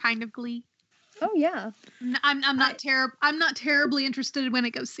favorite kind of Glee. Oh yeah. I'm not terribly interested when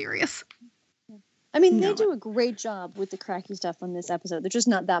it goes serious. I mean, they do a great job with the cracky stuff on this episode. There's just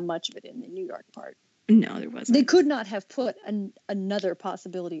not that much of it in the New York part. No, there wasn't. They could not have put another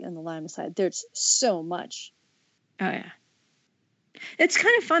possibility on the Lima side. There's so much. Oh yeah. It's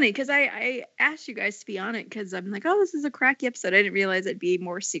kind of funny because I asked you guys to be on it because I'm like, oh, this is a cracky episode. I didn't realize it'd be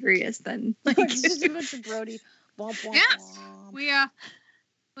more serious than like it's just a bunch of Brody. Womp, womp, yes, womp.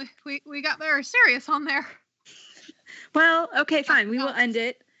 we got very serious on there. Well, okay, fine. We will end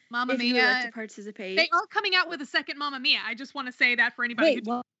it. Mamma if you would like to Mia. participate. They are coming out with a second Mamma Mia. I just want to say that for anybody. Wait,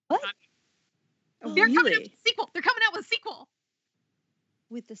 what? What? Oh, They're coming out really? with a sequel. They're coming out with a sequel.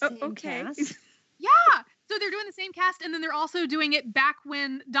 With the Oh, same okay. cast? Yeah. So they're doing the same cast, and then they're also doing it back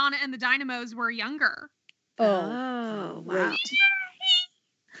when Donna and the Dynamos were younger. Oh, wow. great.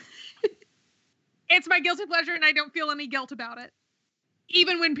 It's my guilty pleasure, and I don't feel any guilt about it.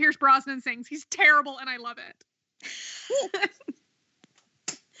 Even when Pierce Brosnan sings, he's terrible, and I love it.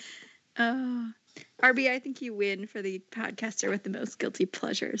 RB, I think you win for the podcaster with the most guilty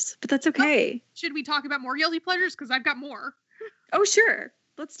pleasures, but that's okay. Should we talk about more guilty pleasures? Because I've got more. Oh, sure.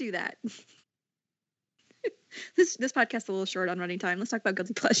 Let's do that. This podcast's a little short on running time. Let's talk about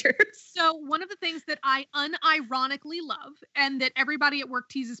guilty pleasures. So one of the things that I unironically love, and that everybody at work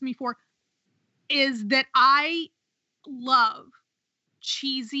teases me for, is that I love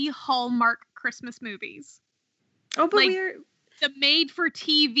cheesy Hallmark Christmas movies. Oh, but Like- we're The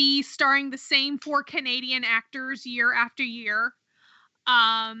made-for-TV starring the same 4 Canadian actors year after year.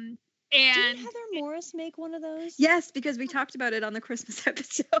 And Didn't Heather Morris make one of those? yes, because we talked about it on the Christmas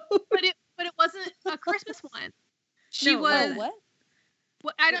episode. but it wasn't a Christmas one. She No, it was. wasn't. What?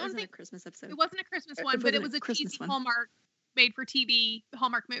 Well, I It don't wasn't think a Christmas episode. it wasn't a Christmas Or one, it but it wasn't was a a Christmas cheesy one. Hallmark made-for-TV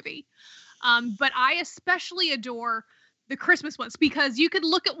Hallmark movie. But I especially adore the Christmas ones because you could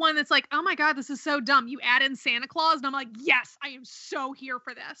look at one that's like, oh my God, this is so dumb. You add in Santa Claus, and I'm like, yes, I am so here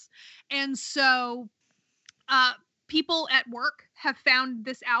for this. And so, people at work have found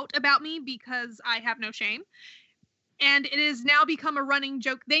this out about me because I have no shame. And it has now become a running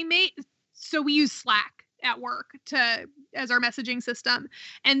joke. So we use Slack at work as our messaging system.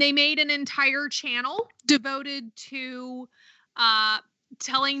 And they made an entire channel devoted to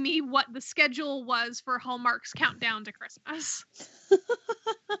telling me what the schedule was for Hallmark's countdown to Christmas.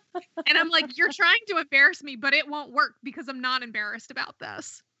 And I'm like, you're trying to embarrass me, but it won't work because I'm not embarrassed about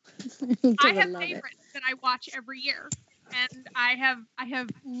this. I have love it. favorites that I watch every year, and I have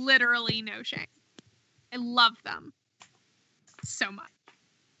literally no shame. I love them so much.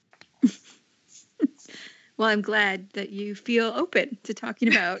 Well, I'm glad that you feel open to talking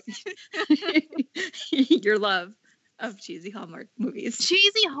about your love of cheesy Hallmark movies.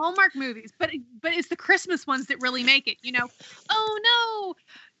 Cheesy Hallmark movies, but it's the Christmas ones that really make it. You know, oh no,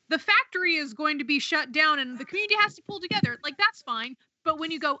 the factory is going to be shut down and the community has to pull together. Like that's fine. But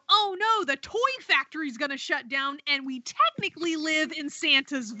when you go, oh no, the toy factory is going to shut down and we technically live in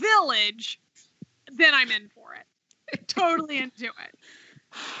Santa's village, then I'm in for it. Totally into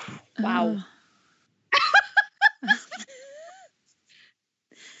it. Wow.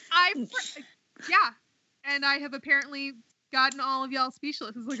 Yeah. And I have apparently gotten all of y'all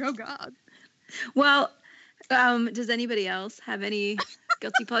speechless. It's like, oh God. Well, does anybody else have any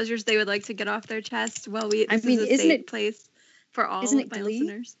guilty pleasures they would like to get off their chest? Well, this I mean, is a isn't safe it- place for all isn't of it my Glee?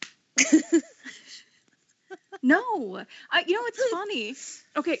 listeners. No, you know what's funny?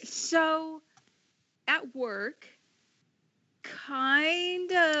 Okay, so at work,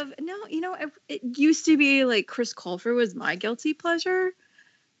 kind of no, it used to be like Chris Colfer was my guilty pleasure,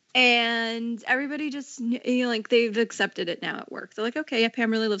 and everybody just like they've accepted it now at work. They're like, okay, yeah, Pam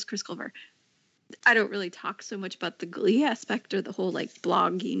really loves Chris Colfer. I don't really talk so much about the Glee aspect or the whole like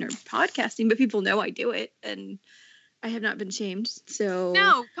blogging or podcasting, but people know I do it, and I have not been shamed. So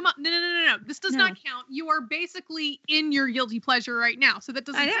No, come on. No. This does No. not count. You are basically in your guilty pleasure right now. So that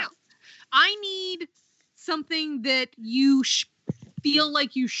doesn't I know. count. I need something that you feel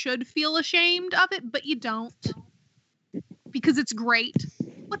like you should feel ashamed of it, but you don't. Because it's great.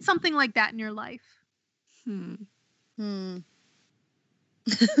 What's something like that in your life? Hmm.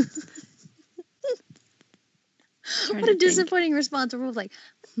 Trying What to a think. disappointing response. We're both like,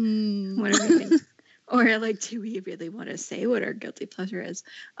 What do we think? Or like, do we really want to say what our guilty pleasure is?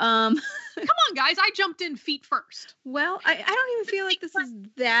 Come on, guys. I jumped in feet first. Well, I don't even feel like this is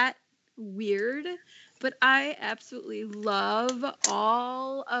that weird, but I absolutely love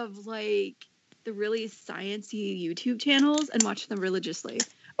all of like the really sciencey YouTube channels and watch them religiously.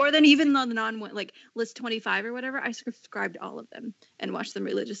 Or then even on the non-one, like List 25 or whatever, I subscribe to all of them and watch them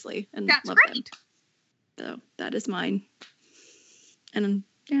religiously and That's love great. them. So that is mine. And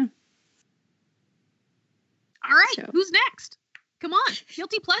yeah. All right. So- Who's next? Come on.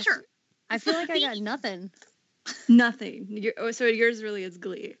 Guilty pleasure. I feel like I got nothing. Nothing. So yours really is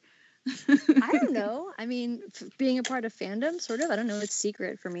Glee. I don't know. I mean, being a part of fandom, sort of. I don't know. It's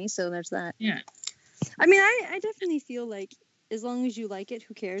secret for me, so there's that. Yeah. I mean, I definitely feel like as long as you like it,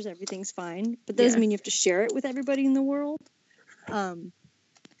 who cares? Everything's fine. But that doesn't Yeah. mean you have to share it with everybody in the world.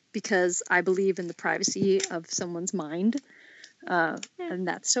 Because I believe in the privacy of someone's mind. And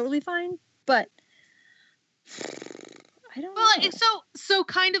that's totally fine. But I don't Well, know. so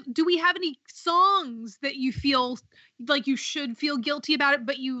kind of, do we have any songs that you feel like you should feel guilty about it,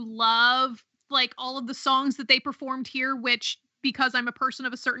 but you love like all of the songs that they performed here, which because I'm a person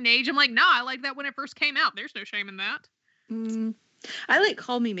of a certain age, I'm like, no, I like that when it first came out. There's no shame in that. I like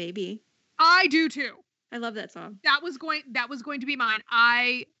Call Me Maybe. I do too. I love that song. That was going to be mine.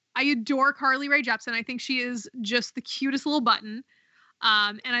 I adore Carly Rae Jepsen. I think she is just the cutest little button.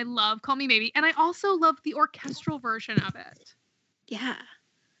 And I love Call Me Maybe. And I also love the orchestral version of it. Yeah.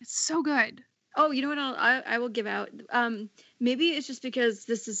 It's so good. Oh, you know what? I will give out. Maybe it's just because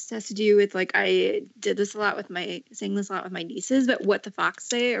has to do with like I sang this a lot with my nieces. But What the Fox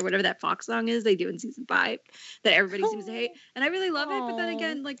Say, or whatever that Fox song is, they do in season 5 that everybody seems to hate, and I really love it. But then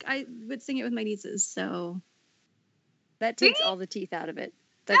again, like I would sing it with my nieces, so That takes all the teeth out of it.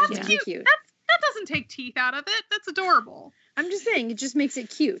 That's just cute. That doesn't take teeth out of it. That's adorable. I'm just saying, it just makes it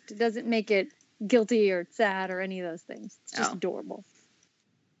cute. It doesn't make it guilty or sad or any of those things. It's just adorable.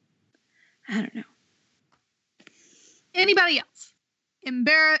 I don't know. Anybody else?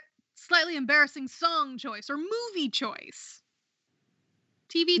 Slightly embarrassing song choice or movie choice?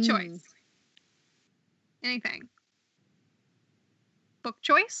 TV choice? Anything? Book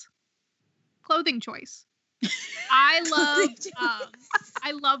choice? Clothing choice? I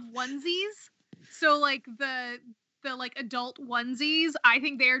love onesies. So like the like adult onesies, I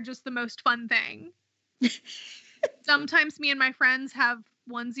think they're just the most fun thing. Sometimes me and my friends have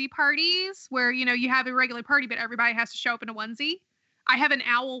onesie parties where, you know, you have a regular party, but everybody has to show up in a onesie. I have an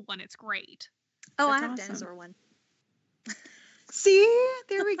owl one. It's great. Oh, That's I have awesome. dinosaur one. See,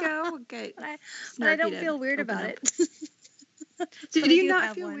 there we go. Okay. But I don't feel weird about it. Do But I you do not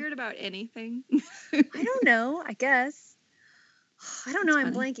have feel one. weird about anything? I don't know. I guess. I don't know. That's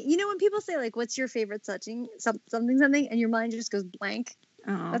I'm funny. blanking. You know when people say like, "What's your favorite something," and your mind just goes blank.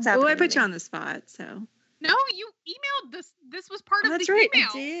 Oh, That's well, I happening put to you me. on the spot, so. No, you emailed this. This was part of That's the right. email.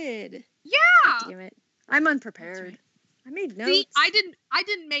 I did. Yeah. Damn it! I'm unprepared. I made notes. See, I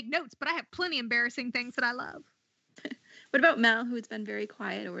didn't make notes, but I have plenty of embarrassing things that I love. What about Mel, who's been very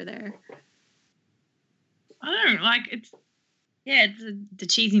quiet over there? I don't like it's the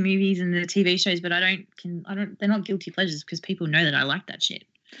cheesy movies and the TV shows, but I don't they're not guilty pleasures because people know that I like that shit.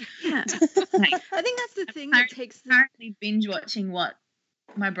 Yeah. Like, I think that's the thing that takes the. currently binge watching what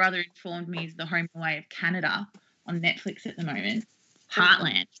my brother informed me is the Home and Away of Canada on Netflix at the moment.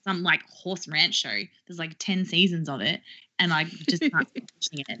 Heartland, some like horse ranch show. There's like 10 seasons of it, and I just can't stop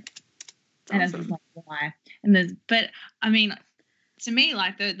watching it. And I was like, why? And but I mean, to me,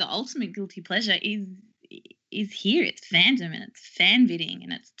 like the ultimate guilty pleasure is here. It's fandom and it's fan viding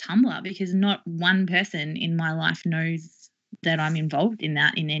and it's Tumblr, because not one person in my life knows that I'm involved in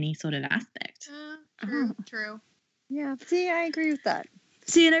that in any sort of aspect. True. Yeah. See, I agree with that.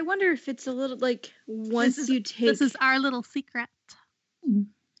 See, and I wonder if it's a little like once you take. This is our little secret.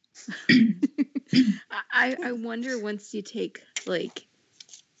 I wonder once you take like.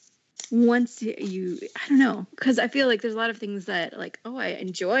 Once you, I don't know, because I feel like there's a lot of things that like, oh, I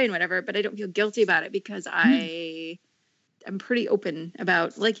enjoy and whatever, but I don't feel guilty about it because I'm pretty open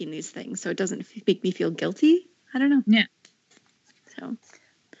about liking these things, so it doesn't make me feel guilty. I don't know. Yeah. So.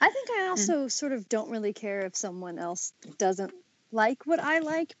 I think I also sort of don't really care if someone else doesn't like what I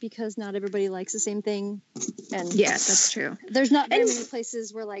like, because not everybody likes the same thing. And Yeah, that's true. there's not very many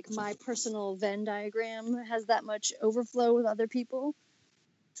places where like my personal Venn diagram has that much overflow with other people.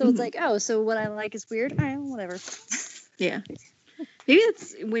 So it's like, oh, so what I like is weird. Whatever. Yeah. Maybe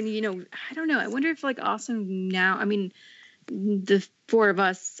that's when, you know, I don't know. I wonder if like awesome now, I mean, the four of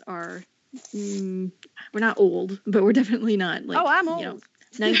us are, we're not old, but we're definitely not like, Oh, I'm you know, old.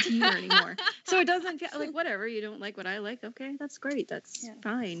 19 or anymore. So it doesn't feel like whatever. You don't like what I like. Okay, that's great. That's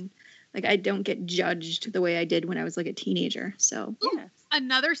fine. Like I don't get judged the way I did when I was like a teenager. So Yeah.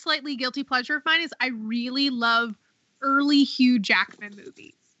 Another slightly guilty pleasure of mine is I really love early Hugh Jackman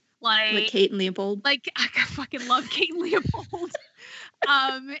movies. like Kate and Leopold. Like I fucking love Kate and Leopold.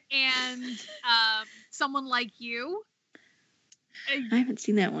 And Someone Like You. I haven't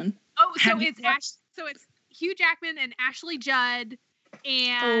seen that one. Oh, so Have you it's it's Hugh Jackman and Ashley Judd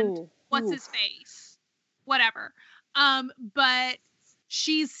and what's ooh. his face? Whatever. But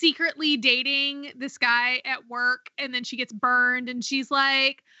she's secretly dating this guy at work, and then she gets burned, and she's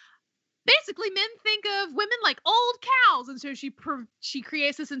like, basically men think of women like old cows, and so she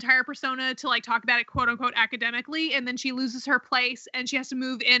creates this entire persona to like talk about it quote unquote academically, and then she loses her place and she has to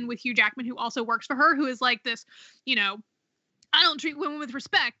move in with Hugh Jackman, who also works for her, who is like this, you know, I don't treat women with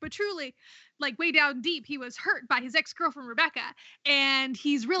respect, but truly, like way down deep, he was hurt by his ex-girlfriend, Rebecca, and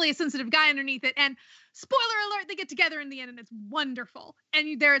he's really a sensitive guy underneath it. And spoiler alert, they get together in the end and it's wonderful. And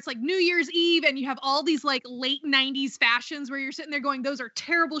it's like New Year's Eve and you have all these like late 90s fashions where you're sitting there going, those are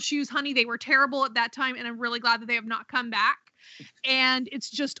terrible shoes, honey. They were terrible at that time. And I'm really glad that they have not come back. And it's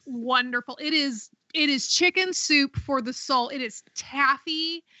just wonderful. It is chicken soup for the soul. It is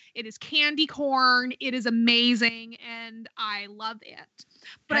taffy. It is candy corn. It is amazing. And I love it.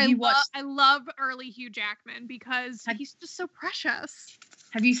 But I love early Hugh Jackman because he's just so precious.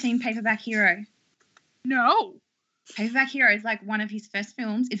 Have you seen Paperback Hero? No. Paperback Hero is like one of his first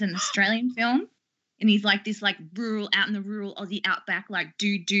films. It's an Australian film. And he's like this like out in the rural Aussie outback like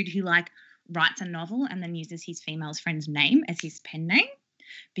dude who like writes a novel and then uses his female friend's name as his pen name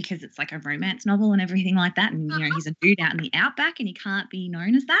because it's like a romance novel and everything like that. And, he's a dude out in the outback and he can't be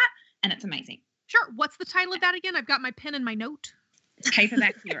known as that. And it's amazing. Sure. What's the title of that again? I've got my pen and my note.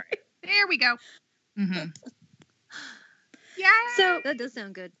 Paperback Hero. There we go. Mm-hmm. Yeah. So That does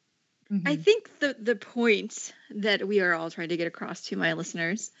sound good. Mm-hmm. I think the point that we are all trying to get across to my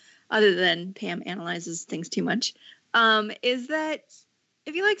listeners, other than Pam analyzes things too much, is that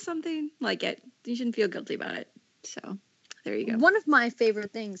if you like something, like it, you shouldn't feel guilty about it. So there you go. One of my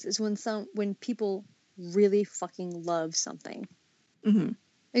favorite things is when people really fucking love something. Mm-hmm.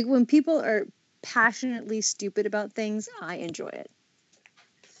 Like when people are passionately stupid about things, I enjoy it.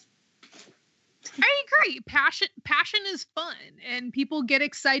 I agree. Passion is fun and people get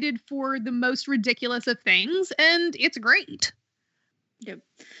excited for the most ridiculous of things and it's great. Yep.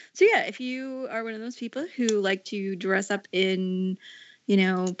 So yeah, if you are one of those people who like to dress up in,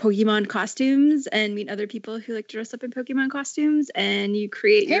 Pokemon costumes and meet other people who like to dress up in Pokemon costumes and you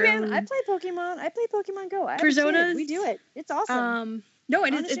create your own I play Pokemon. I play Pokemon Go. Personas. We do it. It's awesome. No,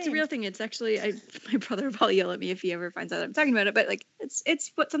 and it's a real thing. It's actually, my brother will probably yell at me if he ever finds out I'm talking about it, but like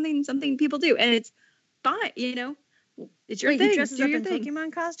it's what something people do, and it's fine, it's your thing. He dresses do up your in thing.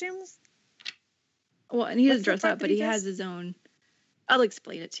 Pokemon costumes? Well, and he doesn't What's the dress part up, that but he he does? has his own. I'll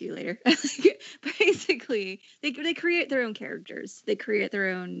explain it to you later. Basically, they create their own characters. They create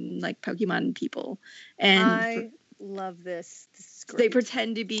their own like Pokemon people, and I love this. This is great. they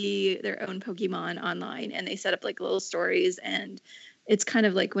pretend to be their own Pokemon online, and they set up like little stories and. It's kind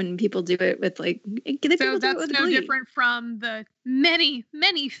of like when people do it with like. So that's no different from the many,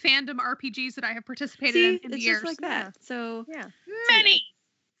 many fandom RPGs that I have participated in the it's years. just like that. So Yeah. Many,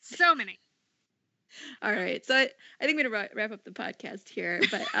 so many. all right. So I think I'm gonna wrap up the podcast here,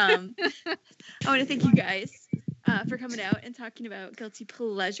 but I want to thank you guys for coming out and talking about guilty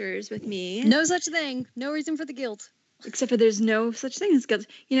pleasures with me. No such thing. No reason for the guilt. Except for there's no such thing as guilt.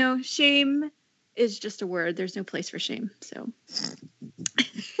 Shame is just a word. There's no place for shame. So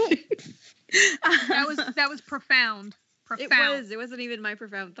That was profound. It wasn't even my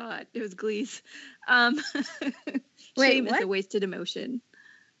profound thought. It was Glee's. Wait, shame what? is a wasted emotion.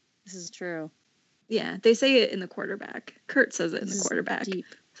 This is true. Yeah, they say it in the quarterback. Kurt says it in This the is quarterback. deep.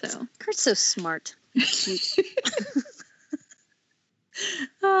 So Kurt's so smart. Cute.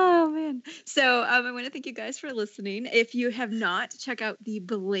 Oh man. So I want to thank you guys for listening. If you have not, check out the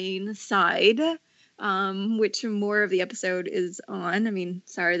Blaine side, which more of the episode is on. I mean,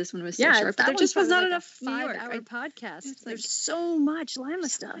 sorry, this one was so short, but there just was not enough New York. 5-hour podcast. It's like There's so much Lima so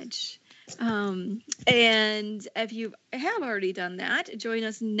stuff. much. And if you have already done that, join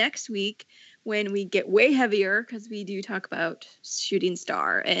us next week when we get way heavier because we do talk about Shooting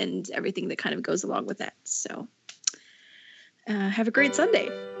Star and everything that kind of goes along with that. So have a great Sunday.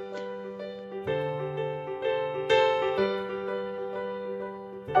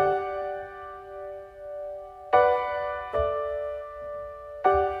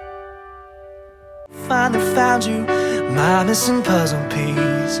 Finally found you, my missing puzzle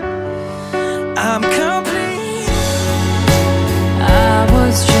piece. I'm complete. I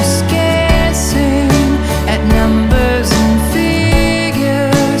was just guessing at numbers and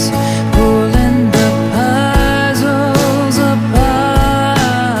figures, pulling the puzzles apart.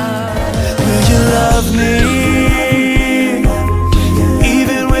 Will you love me,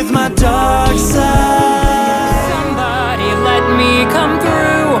 even with my dark side? Somebody let me come through.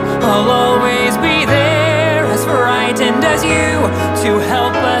 I'll always be there, as frightened as you, to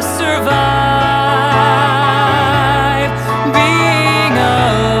help us survive being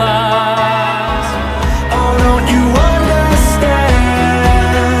alive. Oh, don't you understand?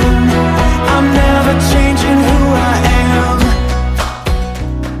 I'm never changing who I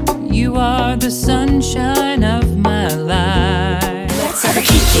am. You are the sunshine